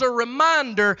 there was a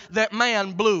reminder that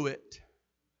man blew it.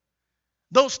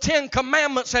 Those 10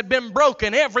 Commandments had been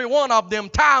broken, every one of them,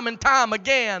 time and time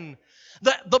again.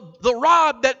 The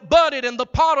rod that budded and the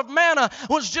pot of manna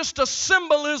was just a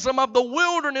symbolism of the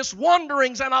wilderness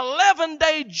wanderings, an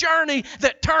 11-day journey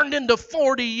that turned into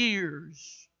 40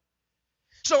 years.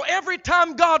 So every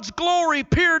time God's glory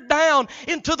peered down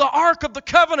into the Ark of the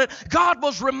Covenant, God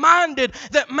was reminded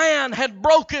that man had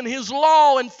broken His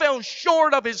law and fell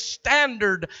short of His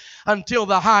standard until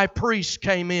the high priest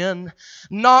came in,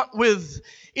 not with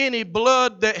any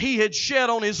blood that he had shed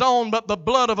on his own, but the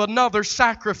blood of another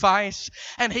sacrifice.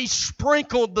 And he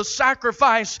sprinkled the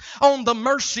sacrifice on the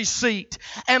mercy seat,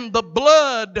 and the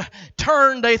blood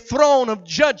turned a throne of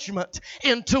judgment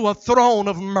into a throne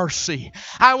of mercy.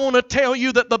 I want to tell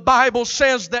you that the Bible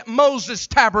says that Moses'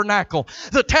 tabernacle,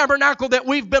 the tabernacle that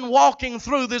we've been walking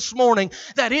through this morning,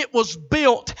 that it was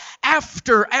built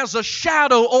after as a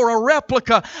shadow or a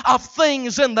replica of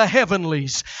things in the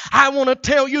heavenlies. I want to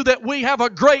tell you that we have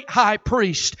a great high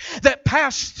priest that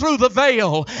passed through the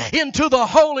veil into the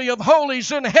Holy of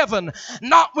Holies in heaven,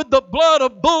 not with the blood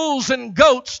of bulls and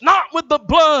goats, not with the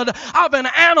blood of an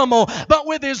animal, but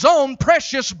with His own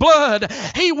precious blood.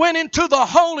 He went into the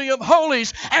Holy of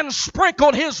Holies and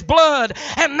sprinkled His blood.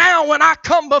 And now when I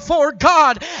come before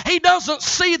God, He doesn't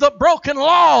see the broken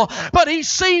law, but He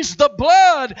sees the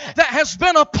blood that has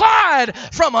been applied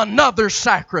from another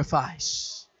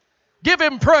sacrifice. Give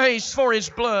Him praise for His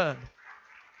blood.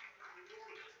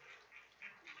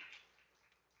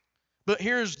 But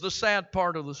here's the sad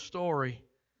part of the story.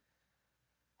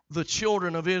 The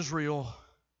children of Israel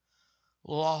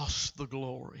lost the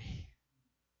glory.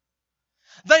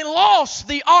 They lost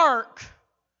the Ark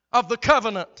of the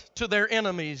Covenant to their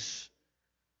enemies.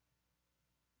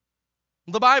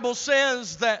 The Bible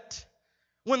says that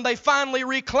when they finally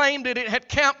reclaimed it, it had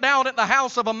camped out at the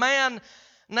house of a man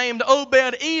named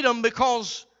Obed-Edom,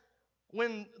 because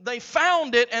when they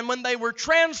found it and when they were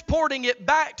transporting it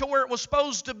back to where it was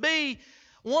supposed to be,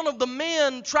 one of the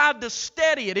men tried to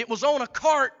steady it. It was on a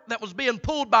cart that was being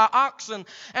pulled by oxen,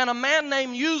 and a man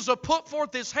named Uzzah put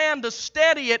forth his hand to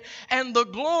steady it, and the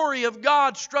glory of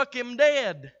God struck him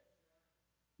dead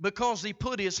because he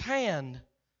put his hand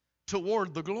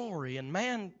toward the glory. And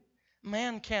man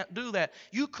can't do that.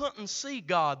 You couldn't see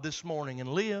God this morning and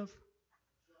live.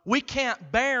 We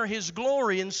can't bear His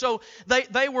glory. And so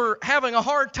they were having a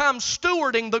hard time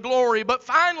stewarding the glory. But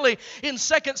finally, in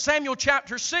 2 Samuel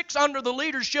chapter 6, under the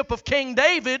leadership of King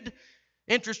David,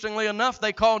 interestingly enough,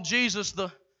 they called Jesus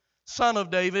the Son of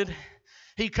David.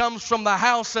 He comes from the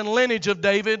house and lineage of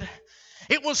David.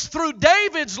 It was through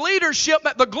David's leadership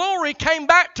that the glory came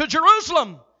back to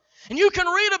Jerusalem. And you can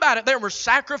read about it. There were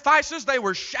sacrifices, they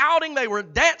were shouting, they were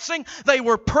dancing, they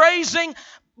were praising,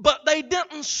 but they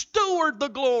didn't steward the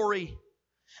glory.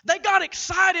 They got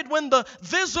excited when the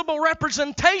visible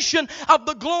representation of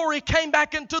the glory came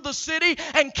back into the city,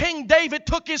 and King David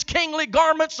took his kingly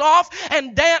garments off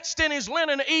and danced in his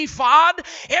linen ephod.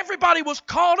 Everybody was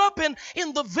caught up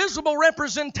in the visible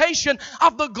representation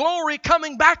of the glory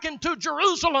coming back into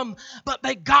Jerusalem, but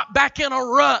they got back in a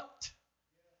rut.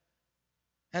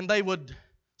 And they would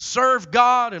serve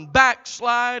God and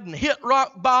backslide and hit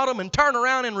rock bottom and turn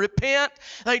around and repent.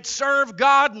 They'd serve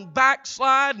God and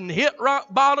backslide and hit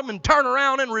rock bottom and turn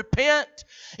around and repent.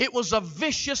 It was a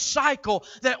vicious cycle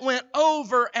that went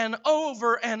over and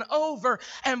over and over.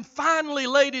 And finally,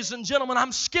 ladies and gentlemen,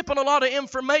 I'm skipping a lot of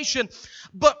information,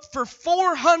 but for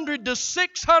 400 to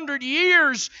 600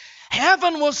 years,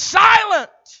 heaven was silent.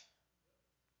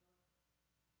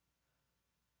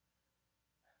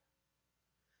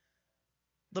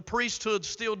 The priesthood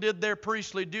still did their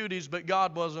priestly duties, but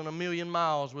God wasn't a million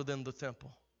miles within the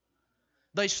temple.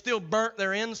 They still burnt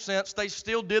their incense. They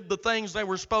still did the things they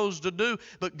were supposed to do,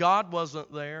 but God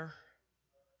wasn't there.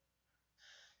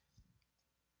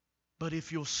 But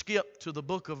if you'll skip to the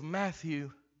book of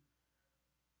Matthew,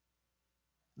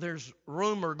 there's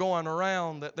rumor going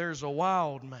around that there's a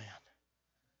wild man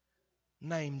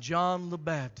named John the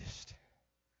Baptist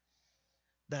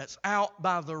that's out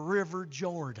by the river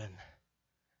Jordan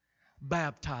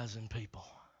baptizing people.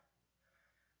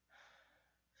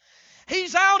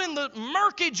 He's out in the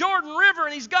murky Jordan River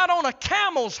and he's got on a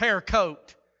camel's hair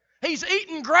coat. He's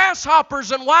eating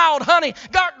grasshoppers and wild honey,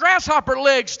 got grasshopper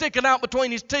legs sticking out between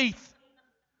his teeth.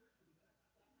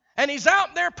 And he's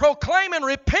out there proclaiming,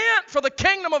 repent, for the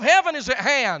kingdom of heaven is at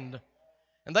hand.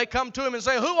 And they come to him and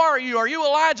say, who are you? Are you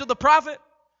Elijah the prophet?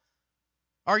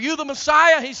 Are you the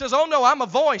Messiah? He says, oh no, I'm a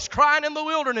voice crying in the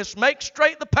wilderness, make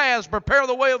straight the paths, prepare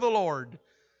the way of the Lord.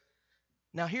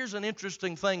 Now here's an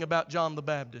interesting thing about John the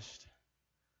Baptist.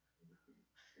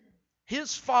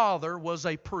 His father was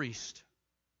a priest.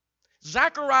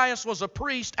 Zacharias was a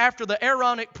priest after the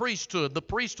Aaronic priesthood, the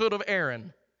priesthood of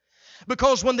Aaron.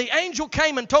 Because when the angel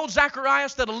came and told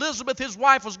Zacharias that Elizabeth, his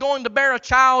wife, was going to bear a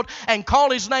child and call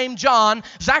his name John,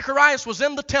 Zacharias was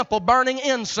in the temple burning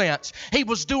incense. He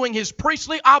was doing his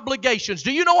priestly obligations.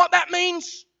 Do you know what that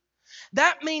means?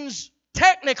 That means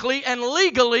technically and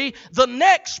legally the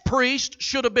next priest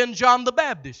should have been John the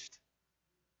Baptist.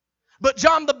 But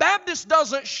John the Baptist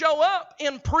doesn't show up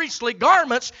in priestly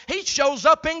garments. He shows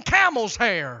up in camel's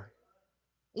hair.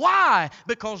 Why?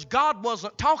 Because God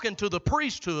wasn't talking to the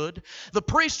priesthood. The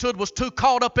priesthood was too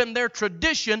caught up in their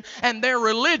tradition and their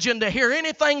religion to hear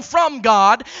anything from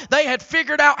God. They had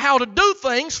figured out how to do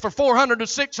things for 400 to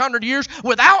 600 years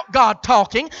without God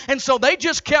talking, and so they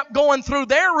just kept going through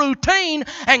their routine,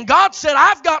 and God said,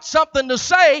 I've got something to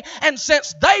say, and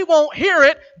since they won't hear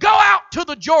it, go out to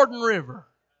the Jordan River.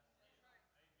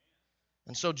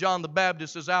 And so John the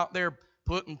Baptist is out there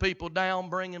putting people down,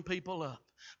 bringing people up.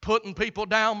 Putting people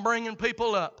down, bringing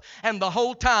people up. And the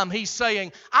whole time he's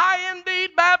saying, I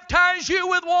indeed baptize you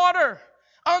with water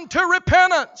unto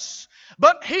repentance.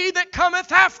 But he that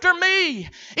cometh after me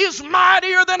is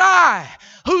mightier than I,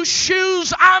 whose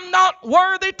shoes I'm not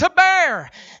worthy to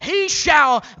bear. He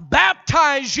shall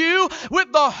baptize you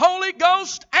with the Holy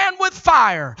Ghost and with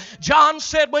fire. John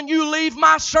said, when you leave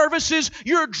my services,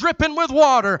 you're dripping with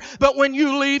water. But when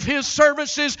you leave his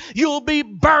services, you'll be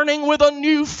burning with a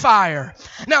new fire.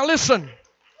 Now listen.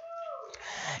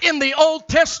 In the Old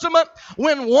Testament,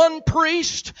 when one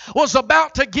priest was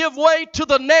about to give way to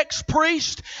the next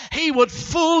priest, he would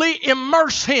fully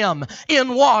immerse him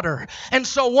in water. And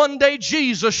so one day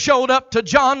Jesus showed up to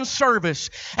John's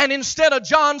service, and instead of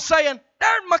John saying,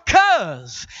 There's my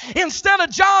cuz. Instead of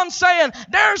John saying,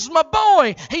 there's my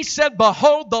boy, he said,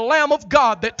 behold the Lamb of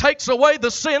God that takes away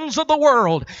the sins of the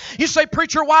world. You say,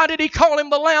 preacher, why did he call him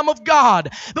the Lamb of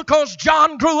God? Because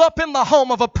John grew up in the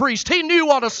home of a priest. He knew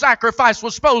what a sacrifice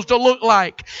was supposed to look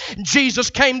like.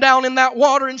 Jesus came down in that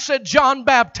water and said, John,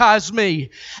 baptize me.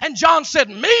 And John said,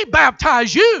 me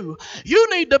baptize you? You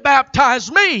need to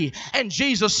baptize me. And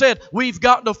Jesus said, we've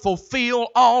got to fulfill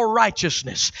all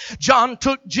righteousness. John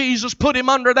took Jesus, put him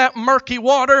under that murky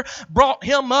water, brought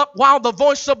him up while the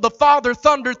voice of the Father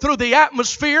thundered through the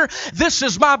atmosphere. This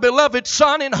is my beloved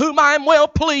Son in whom I am well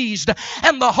pleased.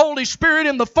 And the Holy Spirit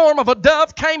in the form of a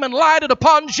dove came and lighted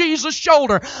upon Jesus'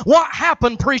 shoulder. What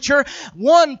happened, preacher?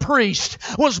 One priest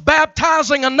was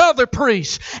baptizing another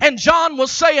priest. And John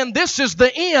was saying, this is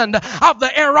the end of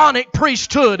the Aaronic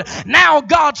priesthood. Now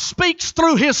God speaks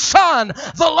through His Son,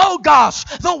 the Logos,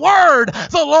 the Word,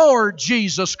 the Lord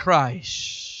Jesus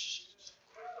Christ.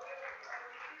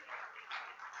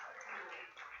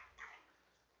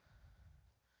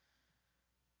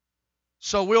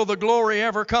 So will the glory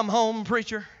ever come home,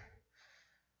 preacher?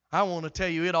 I want to tell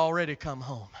you, it already come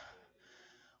home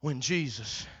when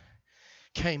Jesus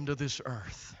came to this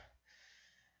earth.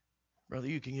 Brother,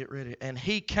 you can get ready. And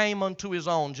He came unto His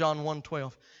own, John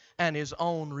 1:12, and His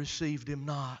own received Him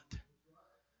not.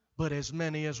 But as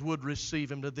many as would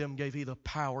receive Him, to them gave He the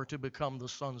power to become the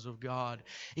sons of God,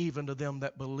 even to them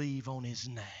that believe on His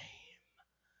name.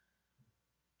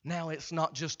 Now it's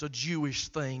not just a Jewish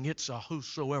thing, it's a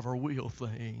whosoever will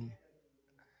thing.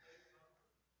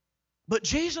 But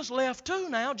Jesus left too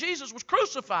now. Jesus was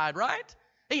crucified, right?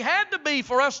 He had to be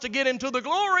for us to get into the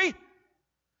glory.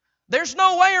 There's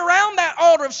no way around that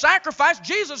altar of sacrifice.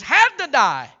 Jesus had to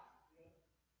die.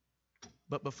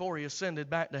 But before He ascended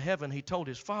back to heaven, He told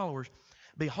His followers,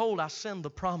 behold, I send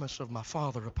the promise of my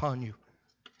Father upon you.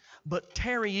 But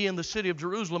tarry ye in the city of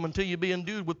Jerusalem until you be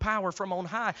endued with power from on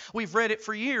high. We've read it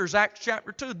for years. Acts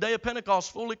chapter 2, the day of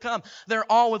Pentecost fully come. They're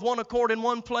all with one accord in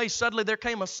one place. Suddenly there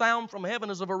came a sound from heaven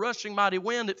as of a rushing mighty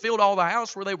wind. It filled all the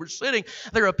house where they were sitting.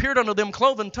 There appeared unto them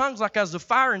cloven tongues like as of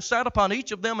fire, and sat upon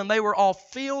each of them, and they were all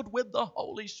filled with the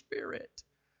Holy Spirit.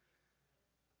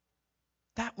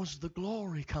 That was the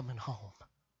glory coming home.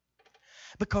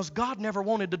 Because God never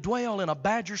wanted to dwell in a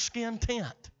badger skin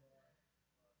tent.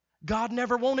 God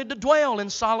never wanted to dwell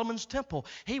in Solomon's temple.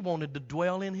 He wanted to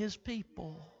dwell in His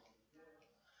people.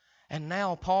 And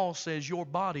now Paul says your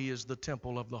body is the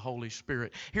temple of the Holy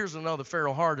Spirit. Here's another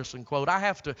Farrell Hardison quote. I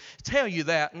have to tell you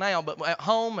that now, but at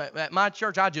home, at my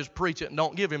church, I just preach it and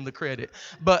don't give him the credit.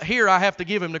 But here I have to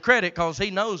give him the credit because he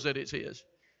knows that it's his.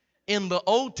 In the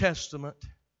Old Testament,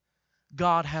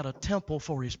 God had a temple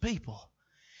for His people.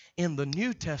 In the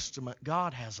New Testament,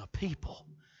 God has a people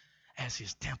as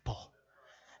His temple.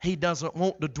 He doesn't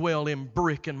want to dwell in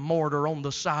brick and mortar on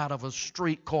the side of a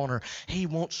street corner. He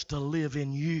wants to live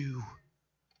in you.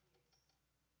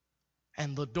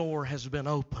 And the door has been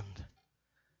opened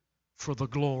for the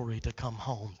glory to come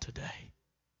home today.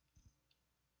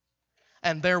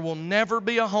 And there will never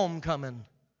be a homecoming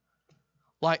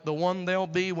like the one there'll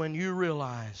be when you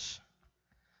realize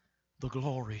the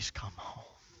glory's come home.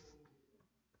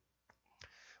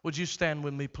 Would you stand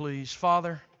with me, please?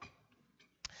 Father,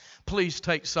 please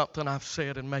take something I've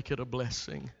said and make it a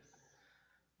blessing.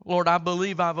 Lord, I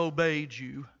believe I've obeyed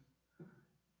You.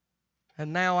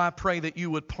 And now I pray that You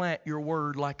would plant Your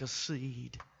word like a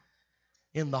seed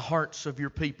in the hearts of Your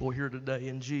people here today,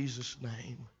 in Jesus'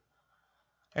 name.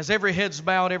 As every head's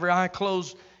bowed, every eye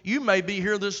closed, you may be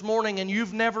here this morning and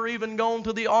you've never even gone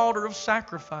to the altar of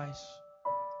sacrifice.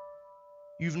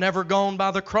 You've never gone by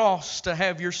the cross to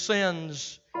have your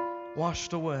sins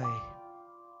washed away.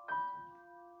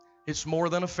 It's more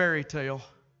than a fairy tale.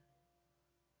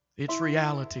 It's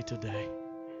reality today.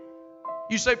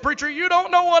 You say, preacher, you don't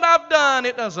know what I've done.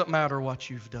 It doesn't matter what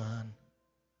you've done.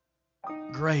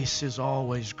 Grace is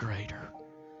always greater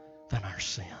than our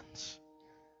sins.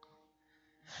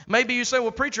 Maybe you say,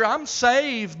 well, preacher, I'm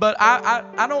saved, but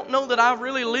I don't know that I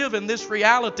really live in this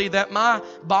reality that my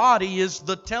body is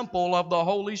the temple of the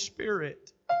Holy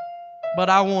Spirit. But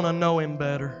I want to know Him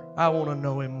better. I want to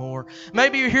know Him more.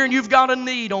 Maybe you're here and you've got a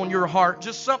need on your heart,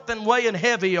 just something weighing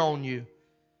heavy on you.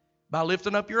 By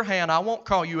lifting up your hand, I won't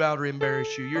call you out or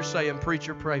embarrass you. You're saying,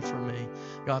 preacher, pray for me.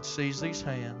 God sees these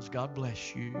hands. God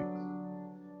bless you.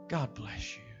 God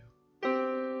bless you.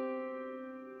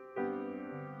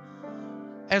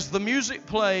 As the music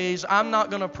plays, I'm not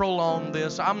going to prolong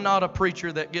this. I'm not a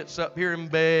preacher that gets up here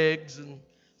and begs and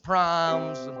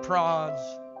primes and prods.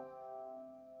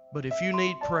 But if you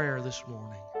need prayer this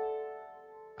morning,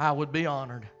 I would be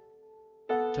honored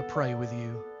to pray with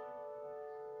you.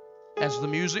 As the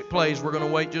music plays, we're going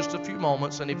to wait just a few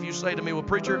moments. And if you say to me, well,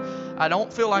 preacher, I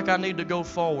don't feel like I need to go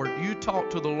forward, you talk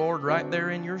to the Lord right there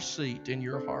in your seat, in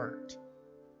your heart.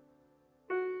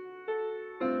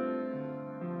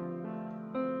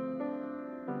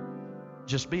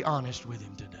 Just be honest with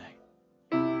Him today.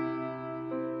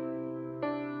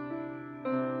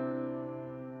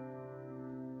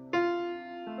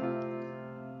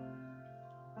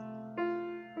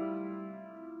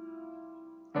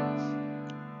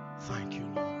 Thank you,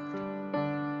 Lord.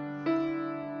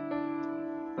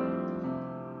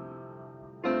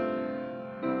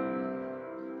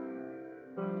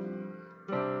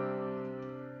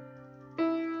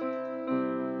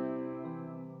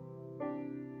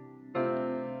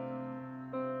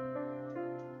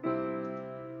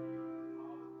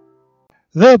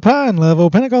 The Pine Level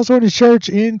Pentecostal Holiness Church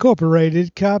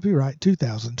Incorporated, copyright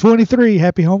 2023.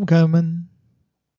 Happy homecoming.